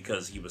losing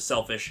because he was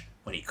selfish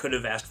when he could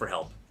have asked for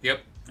help.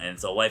 Yep. And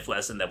it's a life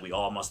lesson that we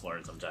all must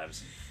learn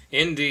sometimes.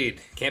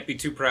 Indeed. Can't be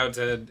too proud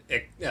to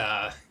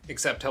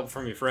accept help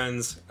from your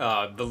friends.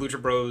 The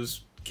Lucha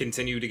Bros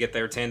continue to get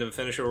their tandem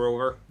finisher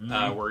over,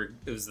 where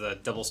it was the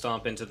double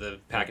stomp into the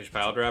package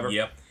pile driver.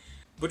 Yep.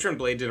 Butcher and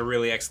Blade did a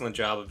really excellent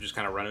job of just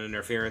kind of running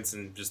interference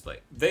and just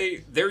like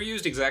they're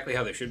used exactly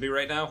how they should be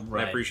right now.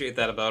 Right. And I appreciate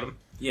that about them.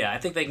 Yeah, I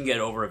think they can get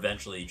over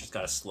eventually. You just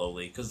gotta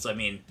slowly, because I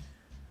mean,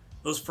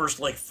 those first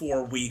like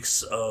 4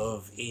 weeks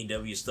of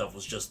AEW stuff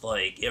was just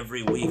like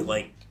every week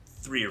like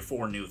 3 or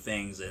 4 new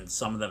things, and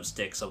some of them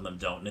stick, some of them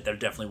don't. And they're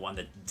definitely one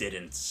that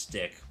didn't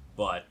stick,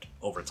 but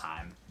over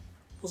time,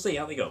 we'll see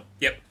how they go.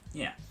 Yep.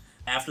 Yeah.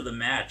 After the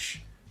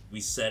match, we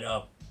set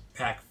up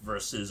Pac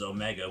versus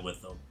Omega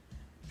with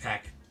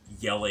Pac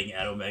yelling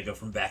at Omega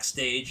from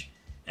backstage,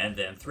 and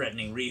then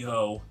threatening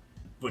Riho,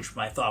 which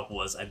my thought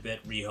was, I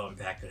bet Riho and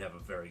Pac could have a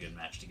very good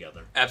match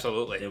together.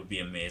 Absolutely. It would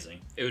be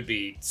amazing. It would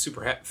be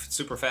super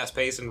fast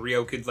paced, and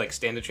Riho could like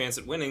stand a chance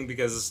at winning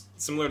because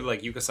similar to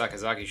like Yuka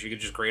Sakazaki, she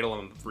could just cradle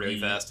him really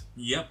fast.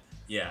 Yep.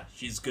 Yeah,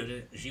 she's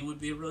good. She would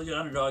be a really good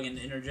underdog in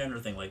an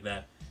intergender thing like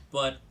that.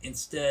 But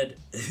instead,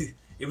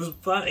 it was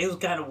fun. It was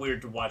kind of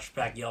weird to watch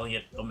Pac yelling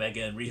at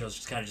Omega, and Riho's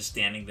just kind of just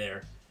standing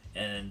there,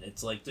 and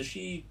it's like, does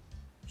she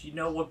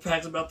know what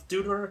Pac's about to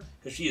do to her?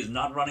 Because she is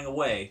not running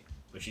away,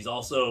 but she's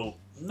also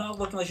not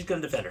looking like she's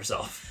going to defend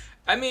herself.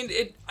 I mean,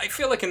 I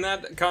feel like in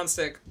that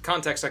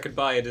context, I could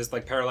buy it as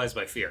like paralyzed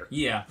by fear.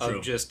 Yeah, true.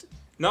 Of just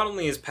not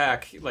only is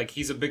Pac like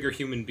he's a bigger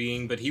human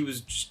being, but he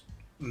was just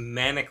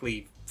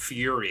manically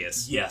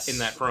furious. Yes. In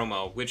that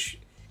promo, which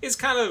is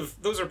kind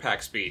of those are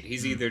Pac's speed.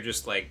 He's either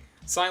just like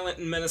silent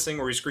and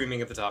menacing, or he's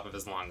screaming at the top of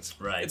his lungs.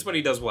 Right. It's what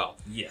he does well.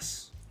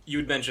 Yes. You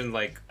had mentioned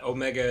like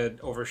Omega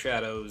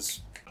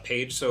overshadows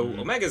Page, so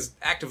Omega's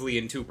actively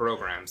in 2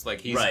 programs.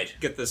 Like he's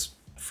get this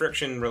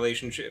friction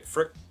relationship,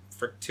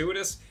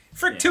 frictuous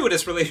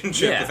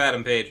relationship with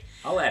Adam Page.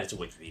 I'll add it to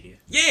Wikipedia.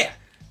 Yeah,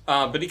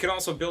 but he can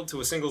also build to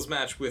a singles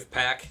match with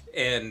Pac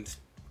and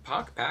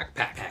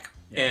Pac.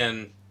 Yeah.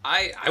 And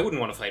I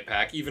wouldn't want to fight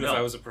Pac even if I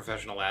was a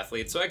professional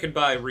athlete. So I could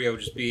buy Rio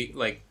just be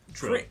like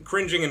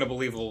cringing in a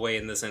believable way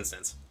in this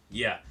instance.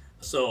 Yeah.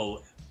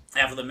 So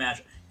after the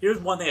match, here's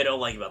one thing I don't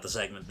like about the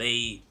segment.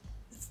 They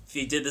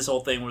did this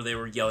whole thing where they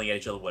were yelling at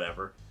each other,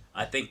 whatever.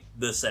 I think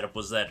the setup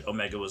was that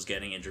Omega was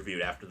getting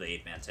interviewed after the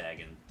 8-man tag,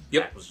 and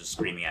Pac was just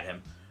screaming at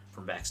him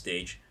from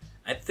backstage.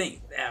 I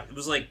think it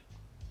was like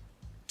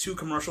 2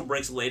 commercial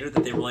breaks later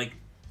that they were like,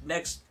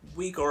 next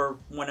week or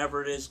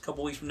whenever it is, a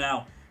couple weeks from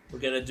now, we're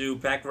going to do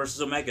Pac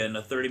versus Omega in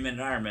a 30-minute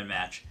Iron Man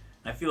match.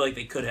 And I feel like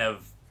they could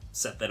have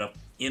set that up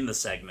in the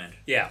segment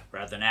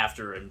rather than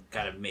after, and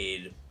kind of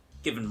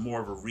given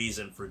more of a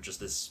reason for just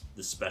this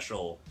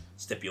special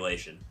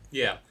stipulation.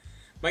 Yeah.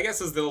 My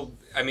guess is they'll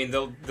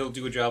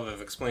do a job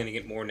of explaining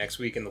it more next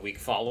week and the week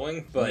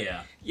following, but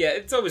yeah,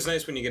 it's always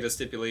nice when you get a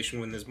stipulation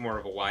when there's more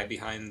of a why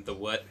behind the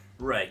what.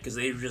 Right, because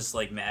they're just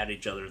like mad at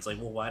each other. It's like,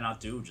 well, why not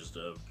do just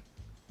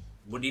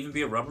would it even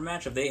be a rubber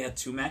match if they had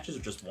 2 matches or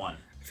just 1?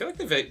 I feel like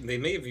they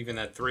may have even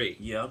had 3.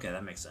 Yeah, okay,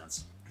 that makes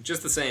sense.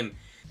 Just the same.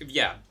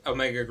 Yeah,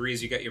 Omega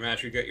agrees you got your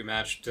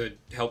match to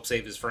help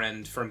save his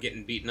friend from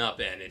getting beaten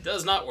up, and it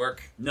does not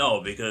work. No,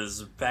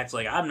 because Pac's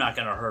like, I'm not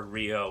going to hurt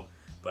Rio,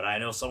 but I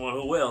know someone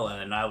who will, and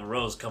then Nyla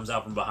Rose comes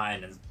out from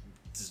behind and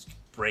just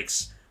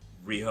breaks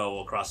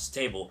Riho across the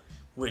table,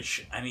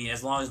 which, I mean,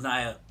 as long as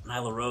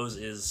Nyla Rose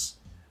is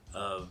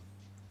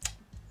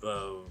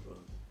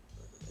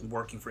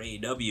working for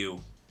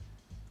AEW,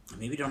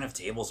 maybe don't have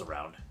tables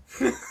around.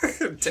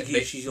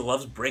 She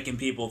loves breaking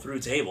people through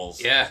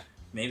tables. Yeah.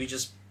 Maybe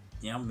just,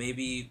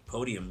 maybe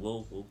podium,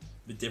 little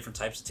different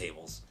types of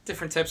tables.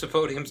 Different types of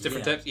podiums,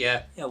 different types,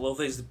 yeah. Yeah, little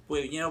things,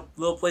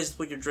 little places to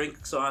put your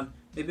drinks on.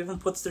 Maybe everyone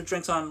puts their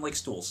drinks on, like,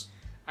 stools.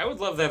 I would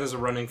love that as a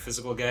running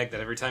physical gag,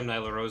 that every time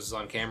Nyla Rose is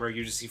on camera,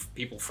 you just see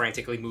people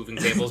frantically moving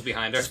tables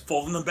behind her. Just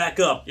folding them back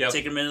up,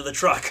 taking them into the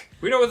truck.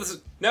 We know what this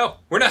is. No,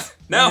 we're not.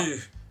 No.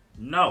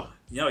 No,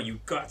 you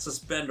got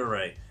suspended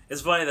already. It's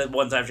funny that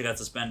one time she got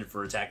suspended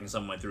for attacking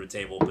someone through a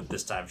table, but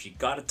this time she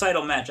got a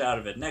title match out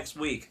of it next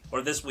week,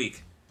 or this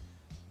week.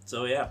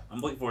 So yeah, I'm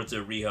looking forward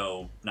to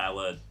Riho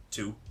Nyla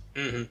 2.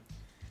 Mm-hmm.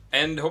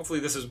 And hopefully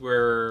this is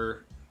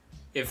where,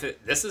 if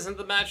this isn't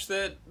the match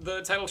that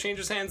the title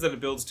changes hands, then it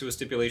builds to a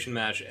stipulation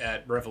match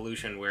at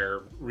Revolution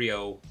where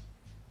Riho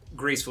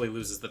gracefully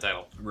loses the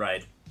title.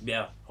 Right.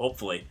 Yeah,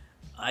 hopefully.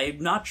 I'm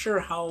not sure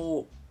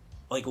how,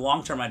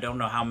 long term, I don't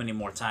know how many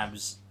more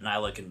times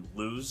Nyla can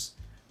lose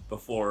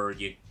before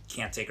you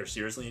can't take her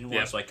seriously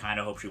anymore, so I kind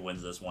of hope she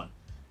wins this one.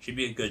 She'd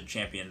be a good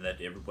champion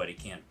that everybody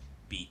can't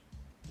beat.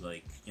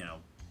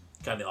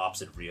 Kind of the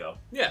opposite of Riho.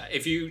 Yeah,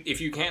 if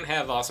you can't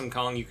have Awesome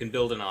Kong, you can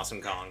build an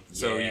Awesome Kong.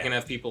 So you can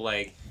have people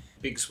like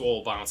Big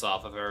Swole bounce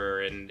off of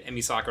her, and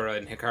Emi Sakura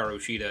and Hikaru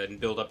Shida, and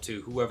build up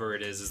to whoever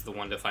it is the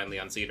one to finally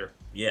unseat her.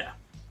 Yeah.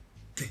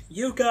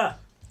 Yuka!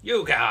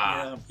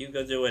 Yeah,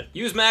 Yuka, do it.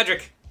 Use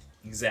magic!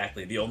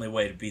 Exactly. The only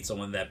way to beat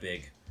someone that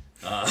big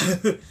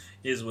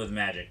is with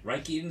magic.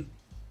 Right, Keaton?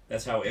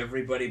 That's how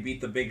everybody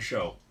beat the Big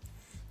Show.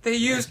 They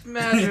used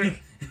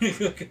magic!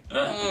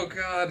 Oh,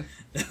 God.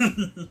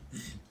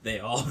 They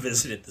all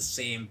visited the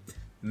same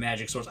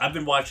magic source. I've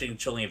been watching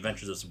Chilling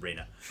Adventures of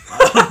Sabrina.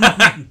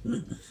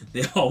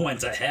 They all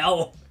went to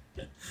hell.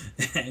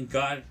 and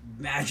got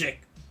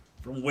magic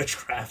from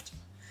witchcraft.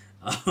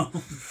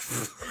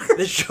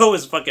 This show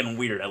is fucking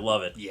weird. I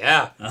love it.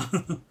 Yeah.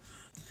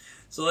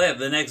 So yeah,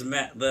 the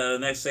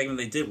next segment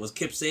they did was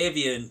Kip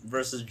Sabian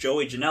versus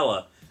Joey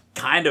Janela.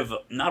 Kind of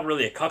not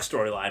really a cuck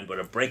storyline, but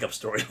a breakup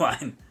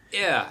storyline.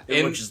 Yeah,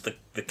 which is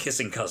the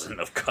kissing cousin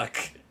of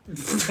cuck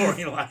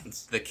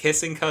storylines. The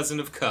kissing cousin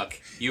of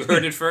cuck. You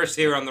heard it first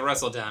here on the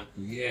Wrestledown.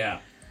 Yeah.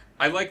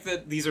 I like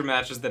that these are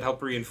matches that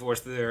help reinforce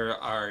that there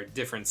are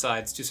different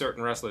sides to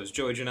certain wrestlers.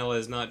 Joey Janela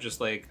is not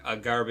just like a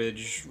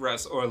garbage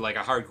wrestler or like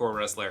a hardcore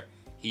wrestler.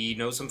 He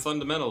knows some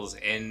fundamentals,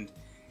 and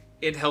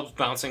it helps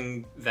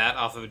bouncing that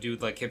off of a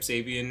dude like Kip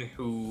Sabian,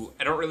 who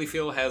I don't really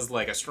feel has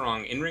like a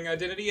strong in-ring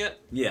identity yet.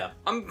 Yeah.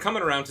 I'm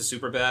coming around to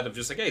Superbad of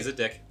just like, hey, he's a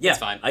dick. Yeah, it's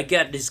fine. I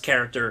get his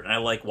character, and I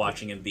like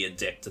watching him be a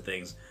dick to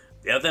things.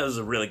 Yeah, that was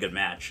a really good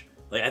match.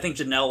 Like, I think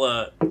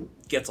Janela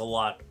gets a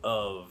lot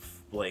of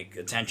like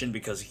attention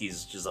because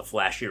he's just a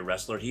flashier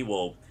wrestler. He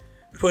will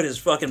put his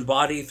fucking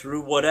body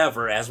through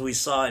whatever, as we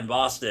saw in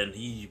Boston.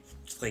 He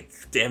like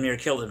damn near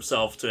killed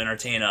himself to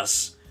entertain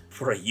us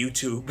for a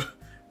YouTube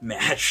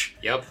match.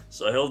 Yep.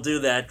 So he'll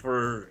do that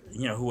for,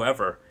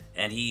 whoever.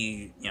 And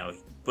he,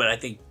 but I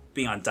think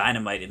being on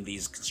Dynamite in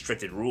these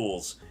constricted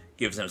rules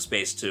gives him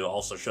space to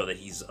also show that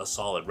he's a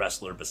solid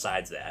wrestler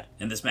besides that.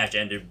 And this match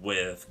ended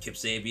with Kip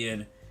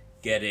Sabian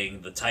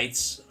getting the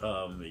tights,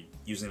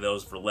 using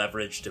those for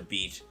leverage to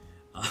beat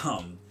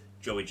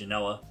Joey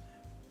Janela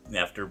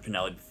after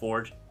Penelope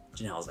Ford,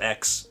 Janela's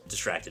ex,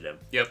 distracted him.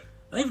 Yep.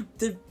 I think,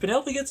 did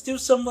Penelope get to do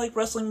some like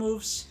wrestling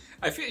moves?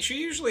 I feel she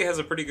usually has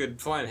a pretty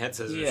good flying head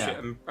scissors. Yeah.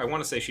 I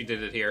want to say she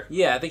did it here.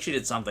 Yeah, I think she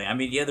did something. I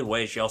mean, either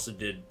way, she also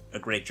did a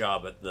great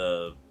job at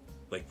the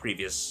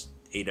previous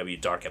AW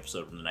Dark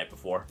episode from the night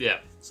before. Yeah.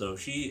 So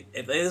this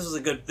is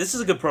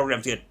a good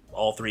program to get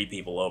all three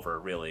people over,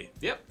 really.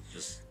 Yep.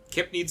 Just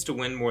Kip needs to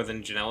win more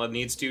than Janela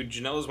needs to.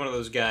 Janela's one of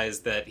those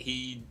guys that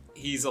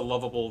he's a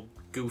lovable,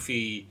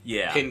 goofy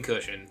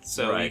pincushion.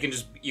 So right.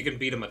 you can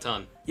beat him a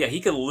ton. Yeah,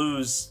 he could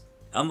lose.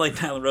 Unlike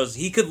Nyla Rose,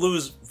 he could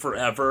lose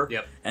forever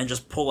and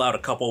just pull out a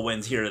couple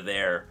wins here or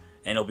there,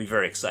 and it'll be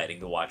very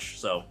exciting to watch.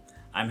 So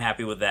I'm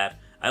happy with that.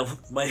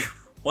 My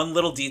one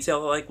little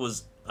detail I like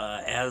was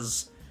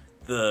as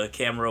the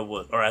camera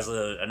as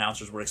the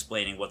announcers were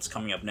explaining what's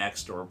coming up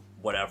next or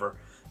whatever,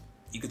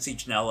 you could see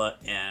Janela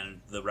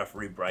and the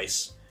referee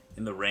Bryce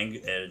in the ring,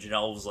 and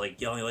Janela was like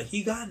yelling like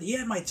he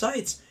had my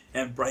tights,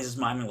 and Bryce is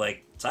miming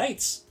like,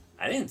 tights?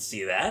 I didn't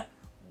see that.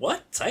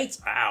 What?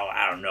 Tights? Ow,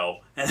 I don't know.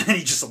 And then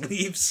he just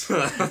leaves.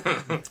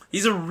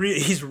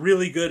 He's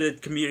really good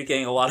at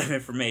communicating a lot of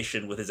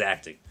information with his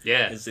acting.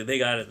 Yeah. They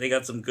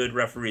got some good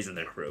referees in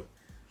their crew.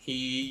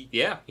 He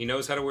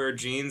knows how to wear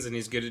jeans, and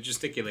he's good at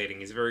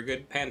gesticulating. He's a very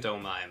good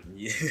pantomime.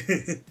 Yeah.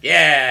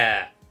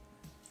 Yeah.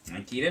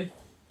 And Keaton?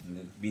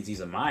 It means he's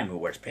a mime who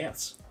wears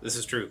pants. This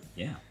is true.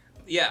 Yeah.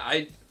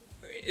 Yeah,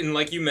 and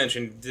like you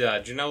mentioned,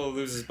 Janela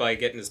loses by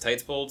getting his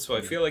tights pulled, so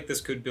I feel like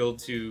this could build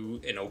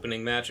to an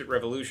opening match at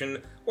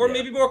Revolution, or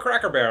maybe more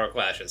Cracker Barrel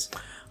clashes.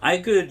 I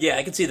could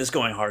see this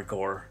going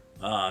hardcore.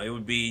 It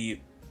would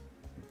be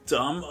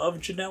dumb of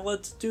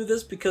Janela to do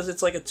this because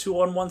it's like a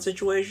 2-on-1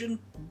 situation,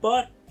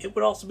 but it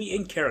would also be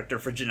in character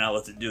for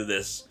Janela to do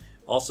this.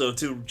 Also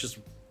to just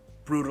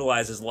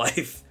brutalize his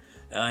life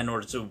in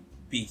order to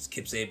beat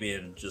Kip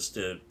Sabian, just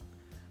to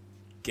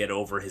get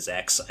over his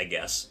ex, I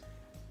guess.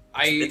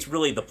 It's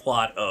really the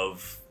plot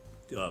of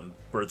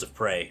Birds of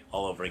Prey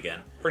all over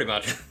again. Pretty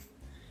much.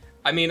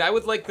 I mean, I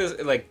would like this,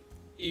 like,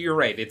 you're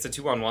right, it's a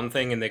 2-on-1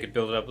 thing, and they could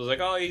build it up. It was like,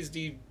 oh,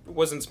 he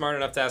wasn't smart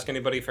enough to ask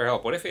anybody for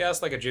help. What if he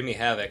asked, like, a Jimmy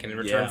Havoc, and in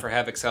return for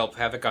Havoc's help,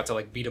 Havoc got to,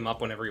 like, beat him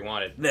up whenever he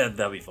wanted? Yeah,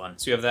 that'd be fun.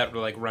 So you have that,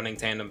 like, running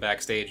tandem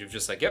backstage of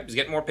just like, yep, he's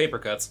getting more paper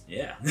cuts.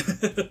 Yeah.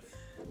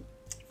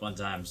 Fun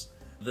times.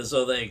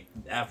 So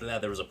after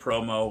that, there was a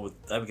promo with,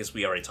 I guess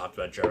we already talked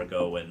about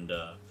Jericho and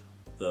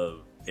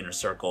the Inner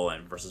Circle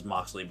and versus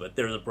Moxley, but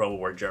there's a promo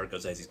where Jericho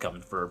says he's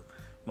coming for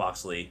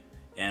Moxley,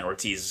 and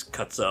Ortiz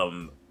cuts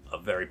a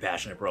very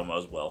passionate promo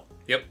as well.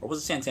 Yep. Or was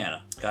it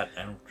Santana?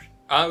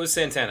 It was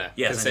Santana.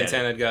 Yeah, because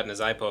Santana had gotten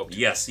his eye poked.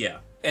 Yes, yeah.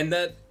 And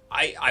that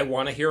I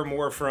want to hear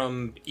more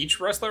from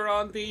each wrestler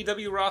on the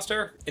EW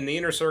roster. In the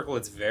Inner Circle,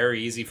 it's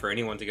very easy for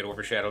anyone to get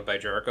overshadowed by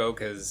Jericho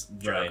because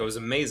Jericho is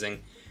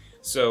amazing.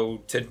 So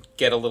to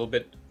get a little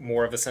bit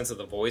more of a sense of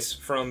the voice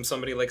from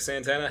somebody like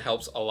Santana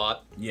helps a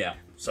lot. Yeah.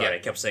 Sorry, I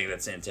kept saying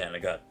that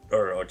Santana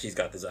Ortiz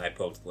got his eye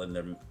poked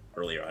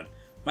earlier on.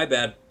 My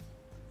bad.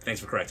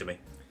 Thanks for correcting me.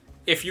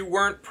 If you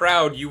weren't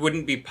proud, you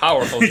wouldn't be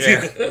powerful,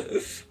 Jer.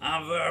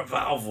 I'm very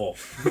powerful.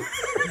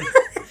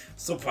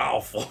 So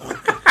powerful.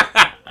 Look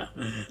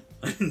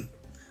at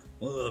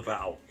the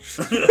power.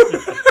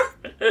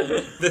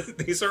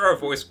 These are our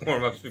voice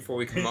warm-ups before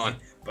we come on.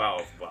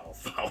 Power.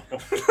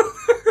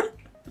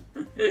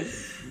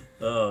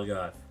 Oh,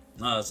 God.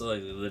 So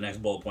the next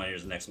bullet point here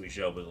is the next week's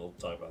show, but we'll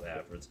talk about that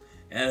afterwards.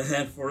 And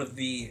then for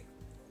the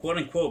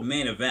quote-unquote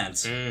main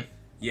event,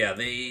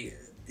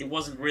 it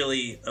wasn't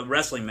really a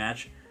wrestling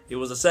match. It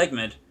was a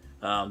segment.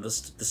 The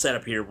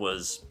setup here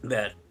was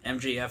that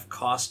MJF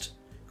cost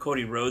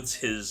Cody Rhodes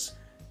his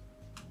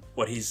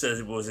what he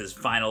says was his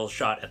final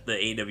shot at the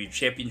AEW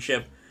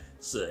Championship.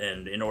 So,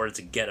 and in order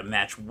to get a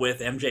match with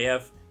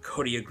MJF,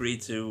 Cody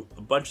agreed to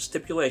a bunch of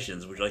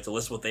stipulations. Would you like to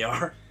list what they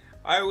are?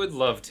 I would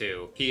love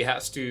to. He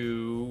has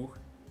to...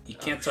 He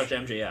can't touch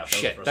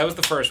MJF. That was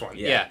the first one.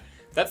 Yeah.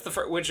 That's the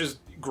first, which is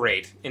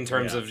great in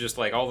terms of just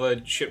like all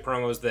the shit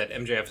promos that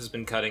MJF has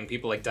been cutting.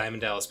 People like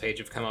Diamond Dallas Page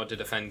have come out to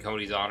defend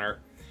Cody's honor.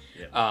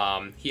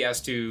 Yeah. He has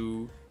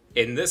to,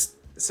 in this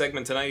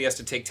segment tonight, he has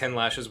to take 10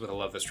 lashes with a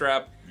leather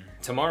strap.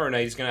 Tomorrow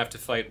night, he's going to have to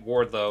fight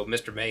Wardlow,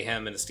 Mr.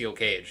 Mayhem, in a steel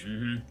cage.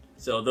 Mm-hmm.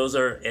 So those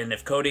are, and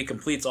if Cody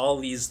completes all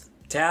these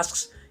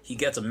tasks, he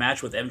gets a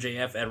match with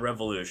MJF at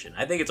Revolution.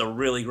 I think it's a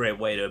really great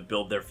way to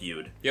build their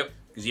feud. Yep.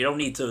 Because you don't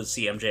need to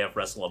see MJF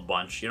wrestle a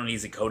bunch. You don't need to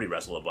see Cody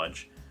wrestle a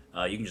bunch.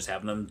 You can just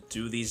have them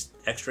do these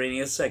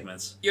extraneous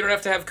segments. You don't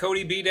have to have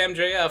Cody beat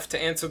MJF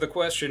to answer the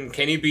question,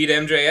 can he beat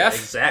MJF?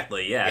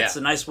 Exactly, yeah. It's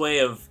a nice way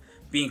of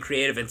being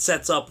creative. It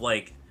sets up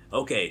like,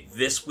 okay,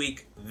 this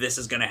week, this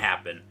is going to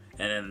happen.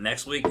 And then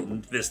next week,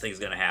 this thing's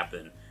going to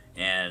happen.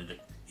 And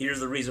here's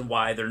the reason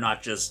why they're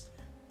not just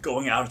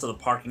going out into the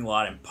parking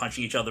lot and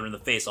punching each other in the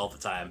face all the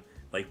time.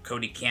 Like,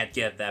 Cody can't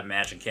get that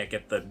match and can't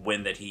get the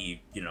win that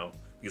he,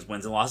 because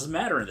wins and losses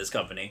matter in this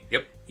company.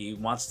 Yep. He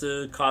wants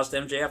to cost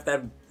MJF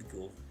that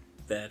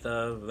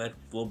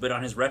little bit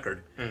on his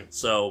record.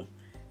 So,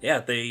 yeah,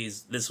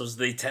 this was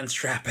the 10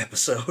 strap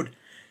episode.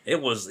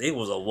 It was a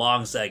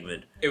long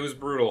segment. It was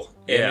brutal,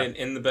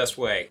 in the best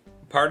way.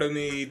 Part of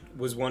me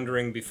was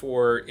wondering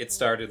before it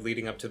started,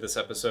 leading up to this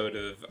episode,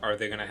 of are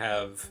they going to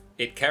have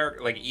it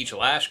each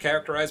lash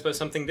characterized by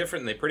something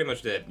different? And they pretty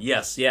much did.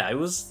 Yes, yeah, it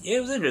was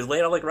interesting. It was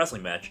laid out like a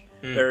wrestling match.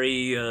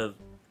 Very,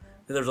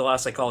 there's a lot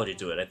of psychology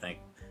to it, I think.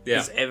 Yeah.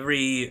 Because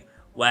every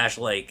lash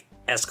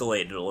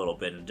escalated a little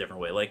bit in a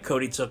different way. Like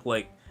Cody took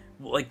like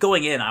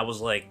going in, I was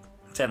like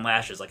 10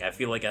 lashes. Like I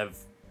feel like I've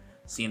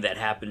seen that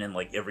happen in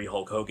like every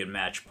Hulk Hogan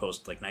match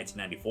post like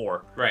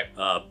 1994. Right.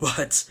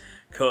 But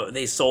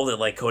they sold it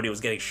like Cody was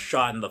getting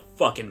shot in the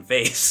fucking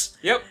face.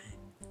 Yep.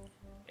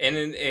 And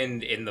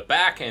in the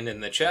back and in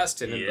the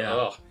chest and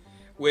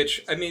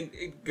which, I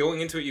mean,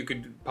 going into it, you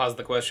could pose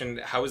the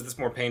question: how is this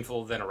more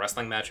painful than a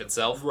wrestling match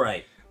itself?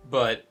 Right.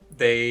 But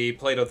they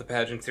played out the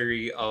pageant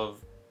theory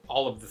of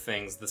all of the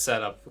things, the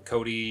setup,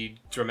 Cody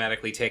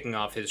dramatically taking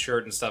off his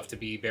shirt and stuff to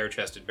be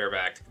bare-chested,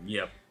 barebacked.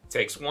 Yep.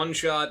 Takes one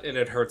shot and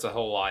it hurts a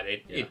whole lot.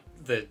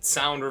 The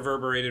sound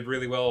reverberated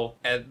really well.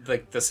 At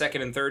the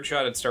second and third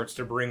shot, it starts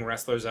to bring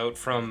wrestlers out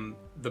from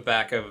the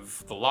back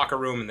of the locker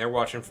room and they're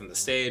watching from the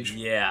stage.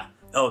 Yeah.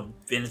 Oh,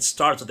 and it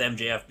starts with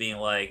MJF being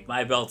like,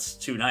 my belt's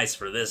too nice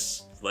for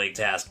this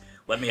task.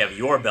 Let me have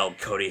your belt,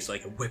 Cody, so I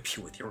can whip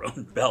you with your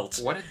own belt.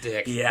 What a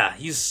dick. Yeah,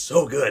 he's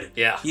so good.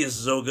 Yeah. He is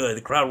so good.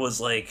 The crowd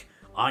was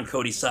on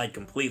Cody's side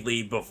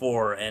completely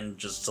before and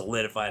just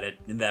solidified it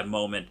in that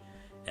moment.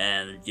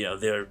 And,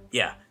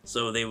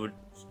 so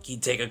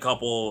he'd take a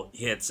couple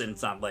hits and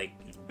it's not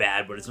it's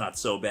bad, but it's not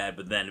so bad.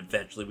 But then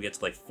eventually we get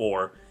to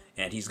 4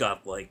 and he's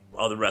got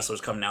other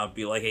wrestlers coming out and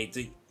be like,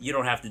 hey, you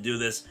don't have to do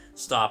this.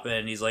 Stop it.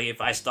 And he's like, if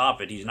I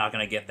stop it, he's not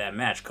going to get that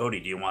match. Cody,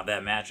 do you want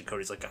that match? And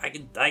Cody's like,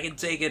 I can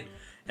take it.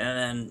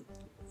 And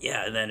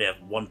then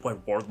at one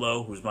point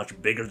Wardlow, who's much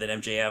bigger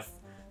than MJF,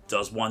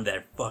 does one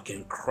that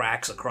fucking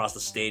cracks across the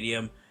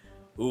stadium.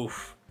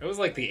 Oof. It was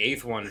the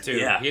 8th one, too.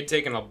 Yeah. He had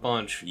taken a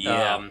bunch.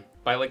 Yeah.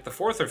 By the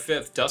 4th or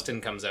 5th,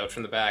 Dustin comes out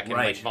from the back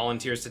and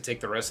volunteers to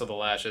take the rest of the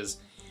lashes.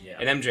 Yeah.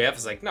 And MJF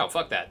is like, no,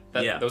 fuck that.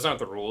 Those aren't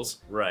the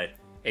rules. Right.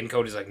 And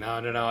Cody's like, no,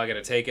 I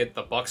gotta take it.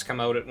 The Bucks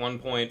come out at one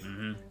point.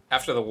 Mm-hmm.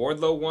 After the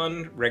Wardlow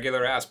one,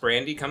 regular ass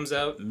Brandy comes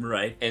out.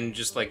 Right. And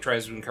just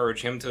tries to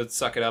encourage him to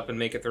suck it up and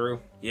make it through.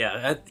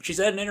 Yeah, she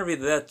said in an interview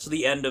that's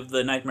the end of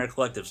the Nightmare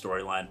Collective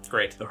storyline.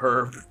 Great.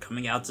 Her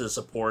coming out to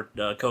support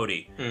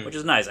Cody, which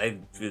is nice.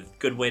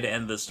 Good way to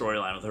end the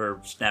storyline with her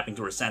snapping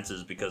to her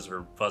senses because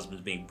her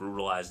husband's being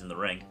brutalized in the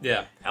ring.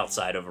 Yeah.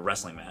 Outside of a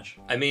wrestling match.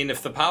 I mean,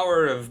 if the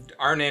power of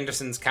Arn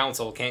Anderson's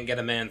counsel can't get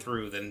a man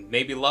through, then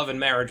maybe love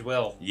and marriage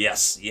will.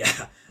 Yes,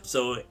 yeah.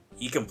 So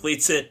he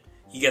completes it.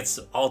 He gets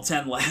all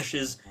 10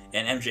 lashes,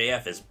 and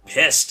MJF is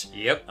pissed.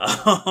 Yep.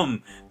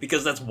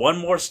 Because that's one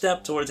more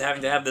step towards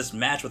having to have this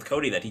match with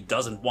Cody that he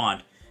doesn't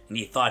want, and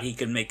he thought he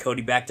could make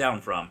Cody back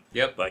down from.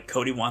 Yep. But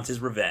Cody wants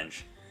his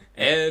revenge.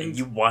 And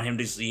you want him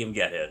to see him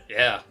get hit.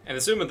 Yeah. And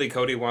assumedly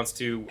Cody wants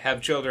to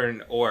have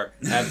children or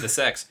have the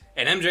sex.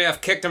 And MJF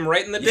kicked him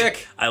right in the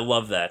dick. I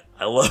love that.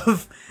 I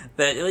love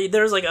that.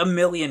 There's a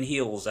million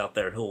heels out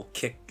there who'll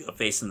kick a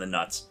face in the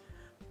nuts.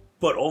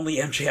 But only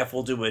MJF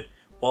will do it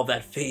while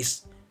that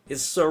face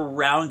is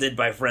surrounded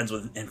by friends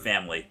and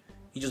family.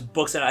 He just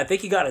books it. I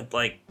think he got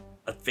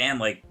a fan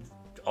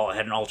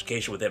had an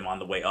altercation with him on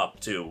the way up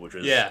too, which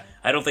was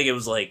I don't think it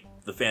was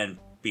the fan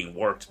being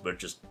worked, but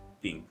just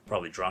being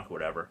probably drunk or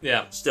whatever.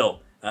 Yeah.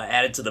 Still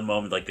added to the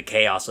moment, the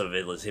chaos of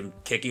it was him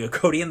kicking a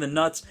Cody in the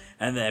nuts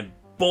and then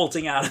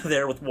bolting out of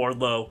there with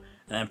Wardlow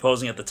and then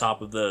posing at the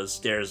top of the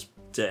stairs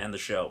to end the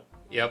show.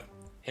 Yep.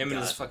 Him and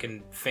his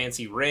fucking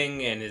fancy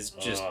ring and his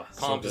just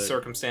pomp of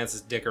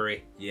circumstances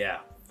dickery.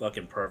 Yeah.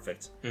 Fucking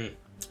perfect.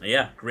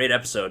 Yeah, great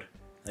episode.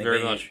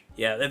 Very much.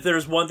 Yeah, if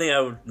there's one thing I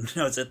would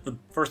notice at the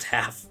first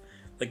half,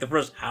 like the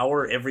first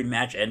hour, every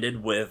match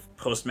ended with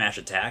post-match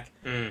attack.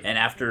 And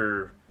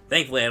after,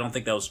 thankfully, I don't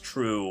think that was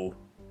true.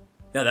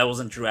 No, that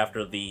wasn't true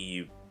after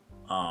the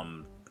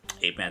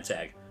 8-man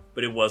tag.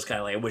 But it was kind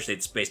of like, I wish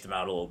they'd spaced them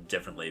out a little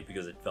differently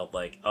because it felt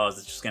like, oh, is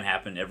this just going to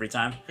happen every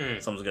time?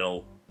 Someone's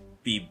going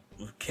to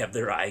have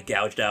their eye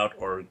gouged out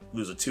or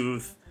lose a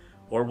tooth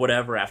or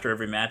whatever after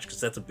every match, because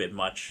that's a bit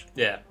much.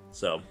 Yeah.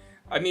 So,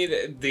 I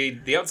mean,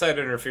 the outside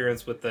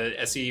interference with the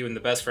SCU and the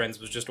Best Friends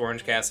was just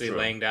Orange Cassidy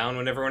laying down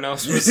when everyone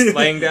else was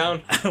laying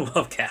down. I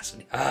love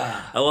Cassidy.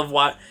 I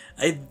love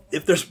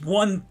if there's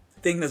one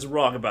thing that's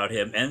wrong about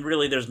him, and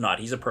really there's not,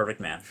 he's a perfect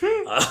man.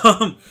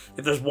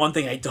 If there's one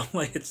thing I don't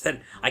like, it's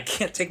that I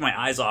can't take my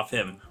eyes off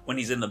him when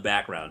he's in the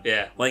background.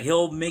 Yeah. Like,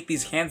 he'll make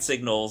these hand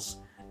signals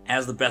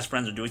as the Best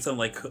Friends are doing something,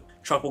 like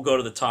Chuck will go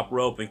to the top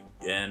rope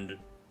and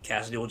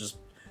Cassidy will just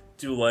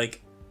do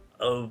like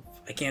a...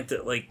 I can't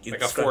do, like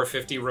a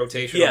 450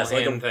 rotational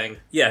hand thing.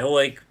 Yeah, he'll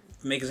like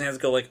make his hands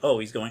go like, oh,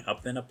 he's going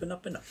up and up and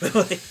up and up.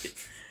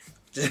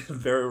 Just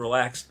very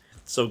relaxed.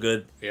 So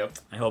good. Yep.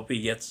 I hope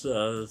he gets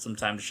some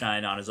time to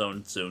shine on his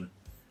own soon.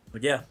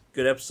 But yeah,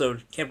 good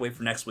episode. Can't wait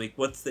for next week.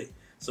 What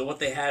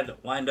they had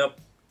lined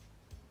up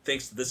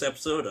thanks to this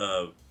episode,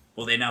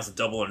 well, they announced that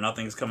Double or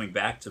Nothing is coming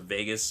back to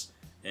Vegas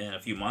in a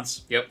few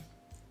months. Yep.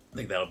 I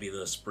think that'll be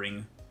the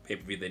spring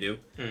pay-per-view they do.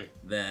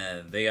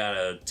 Then they got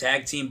a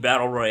tag team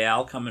battle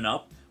royale coming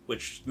up,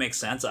 which makes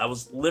sense. I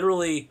was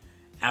literally,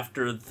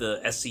 after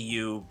the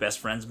SCU Best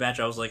Friends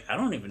match, I was like, I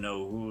don't even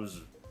know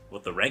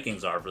what the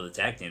rankings are for the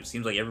tag team. It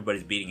seems like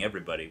everybody's beating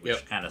everybody,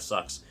 which kind of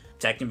sucks.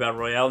 Tag team battle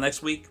royale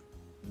next week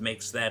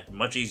makes that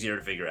much easier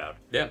to figure out.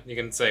 Yeah, you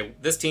can say,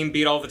 this team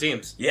beat all the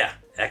teams. Yeah,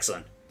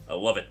 excellent. I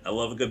love it. I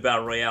love a good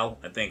battle royale.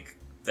 I think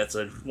that's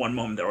one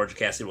moment that Orange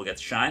Cassidy will get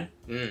to shine.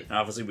 And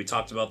obviously, we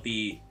talked about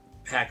the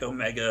Pac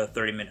Omega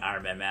 30-minute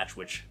Iron Man match,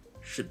 which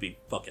should be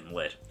fucking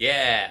lit.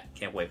 Yeah.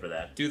 Can't wait for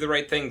that. Do the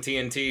right thing,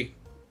 TNT.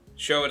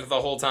 Show it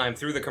the whole time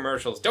through the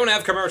commercials. Don't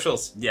have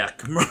commercials. Yeah,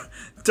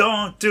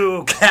 don't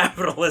do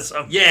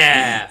capitalism.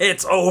 Yeah.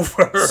 It's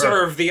over.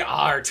 Serve the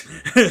art.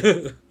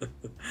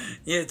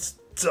 It's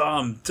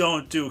dumb.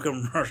 Don't do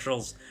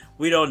commercials.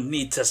 We don't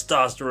need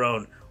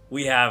testosterone.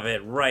 We have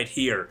it right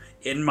here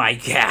in my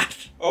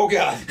cat. Oh,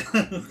 God.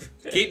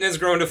 Keaton has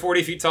grown to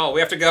 40 feet tall. We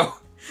have to go.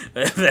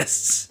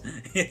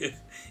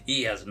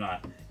 He has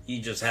not. He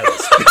just has a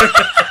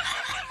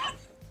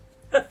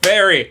spirit.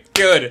 Very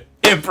good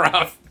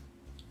improv.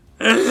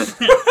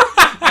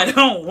 I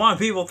don't want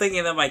people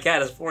thinking that my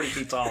cat is 40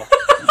 feet tall.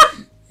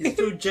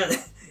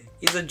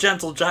 He's a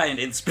gentle giant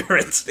in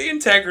spirit. The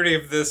integrity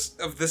of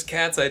this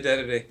cat's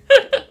identity.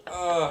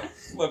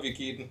 Love you,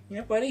 Keaton.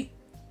 Yeah, buddy.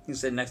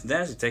 He's sitting next to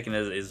Dennis. He's taking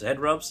his head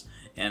rubs,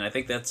 and I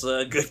think that's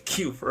a good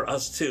cue for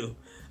us to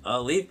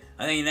leave.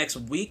 I think next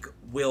week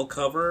we'll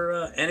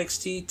cover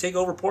NXT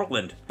TakeOver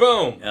Portland.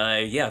 Boom.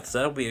 Yeah, so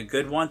that'll be a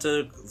good one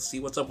to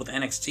see what's up with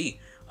NXT.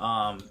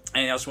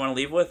 Anything else you want to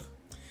leave with?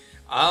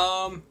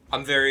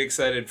 I'm very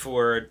excited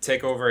for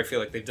TakeOver. I feel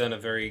like they've done a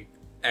very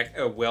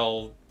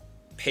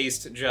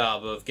well-paced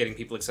job of getting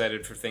people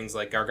excited for things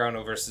like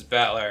Gargano versus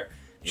Balor,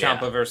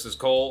 Ciampa versus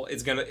Cole.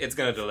 It's gonna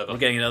deliver. We're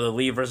getting another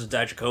Lee versus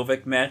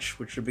Dijakovic match,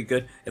 which should be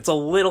good. It's a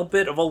little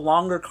bit of a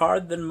longer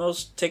card than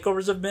most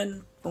takeovers have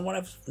been, from what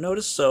I've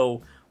noticed.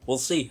 So we'll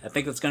see. I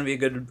think it's gonna be a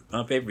good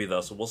pay-per-view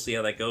though. So we'll see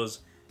how that goes.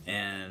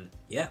 And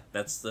yeah,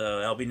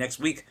 that'll be next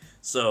week.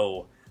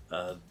 So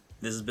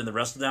this has been the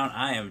Wrestledown.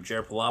 I am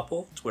Jared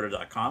Palapel,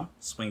 Twitter.com,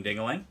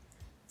 Swingdingaling.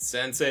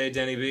 Sensei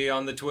Denny B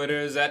on the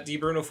Twitters, at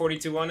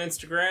DBruno42 on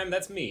Instagram.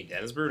 That's me,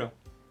 Dennis Bruno.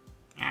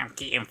 I'm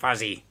Keaton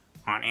Fuzzy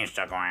on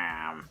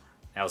Instagram.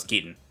 That was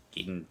Keaton.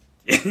 Keaton.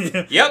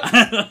 Yep.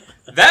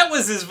 That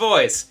was his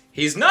voice.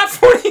 He's not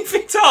 40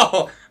 feet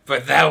tall,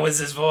 but that was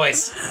his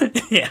voice.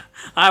 Yeah,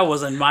 I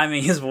wasn't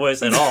miming his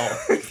voice at all.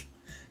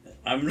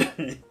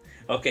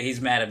 Okay,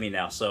 he's mad at me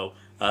now, so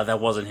that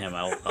wasn't him.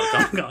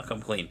 I'll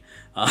come clean.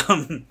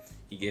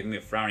 He gave me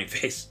a frowny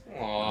face.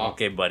 Aww.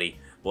 Okay, buddy.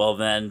 Well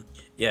then,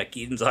 yeah,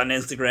 Keaton's on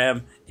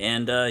Instagram,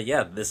 and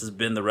yeah, this has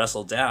been the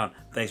Wrestledown.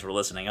 Thanks for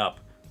listening up.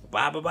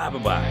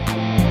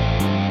 Bye.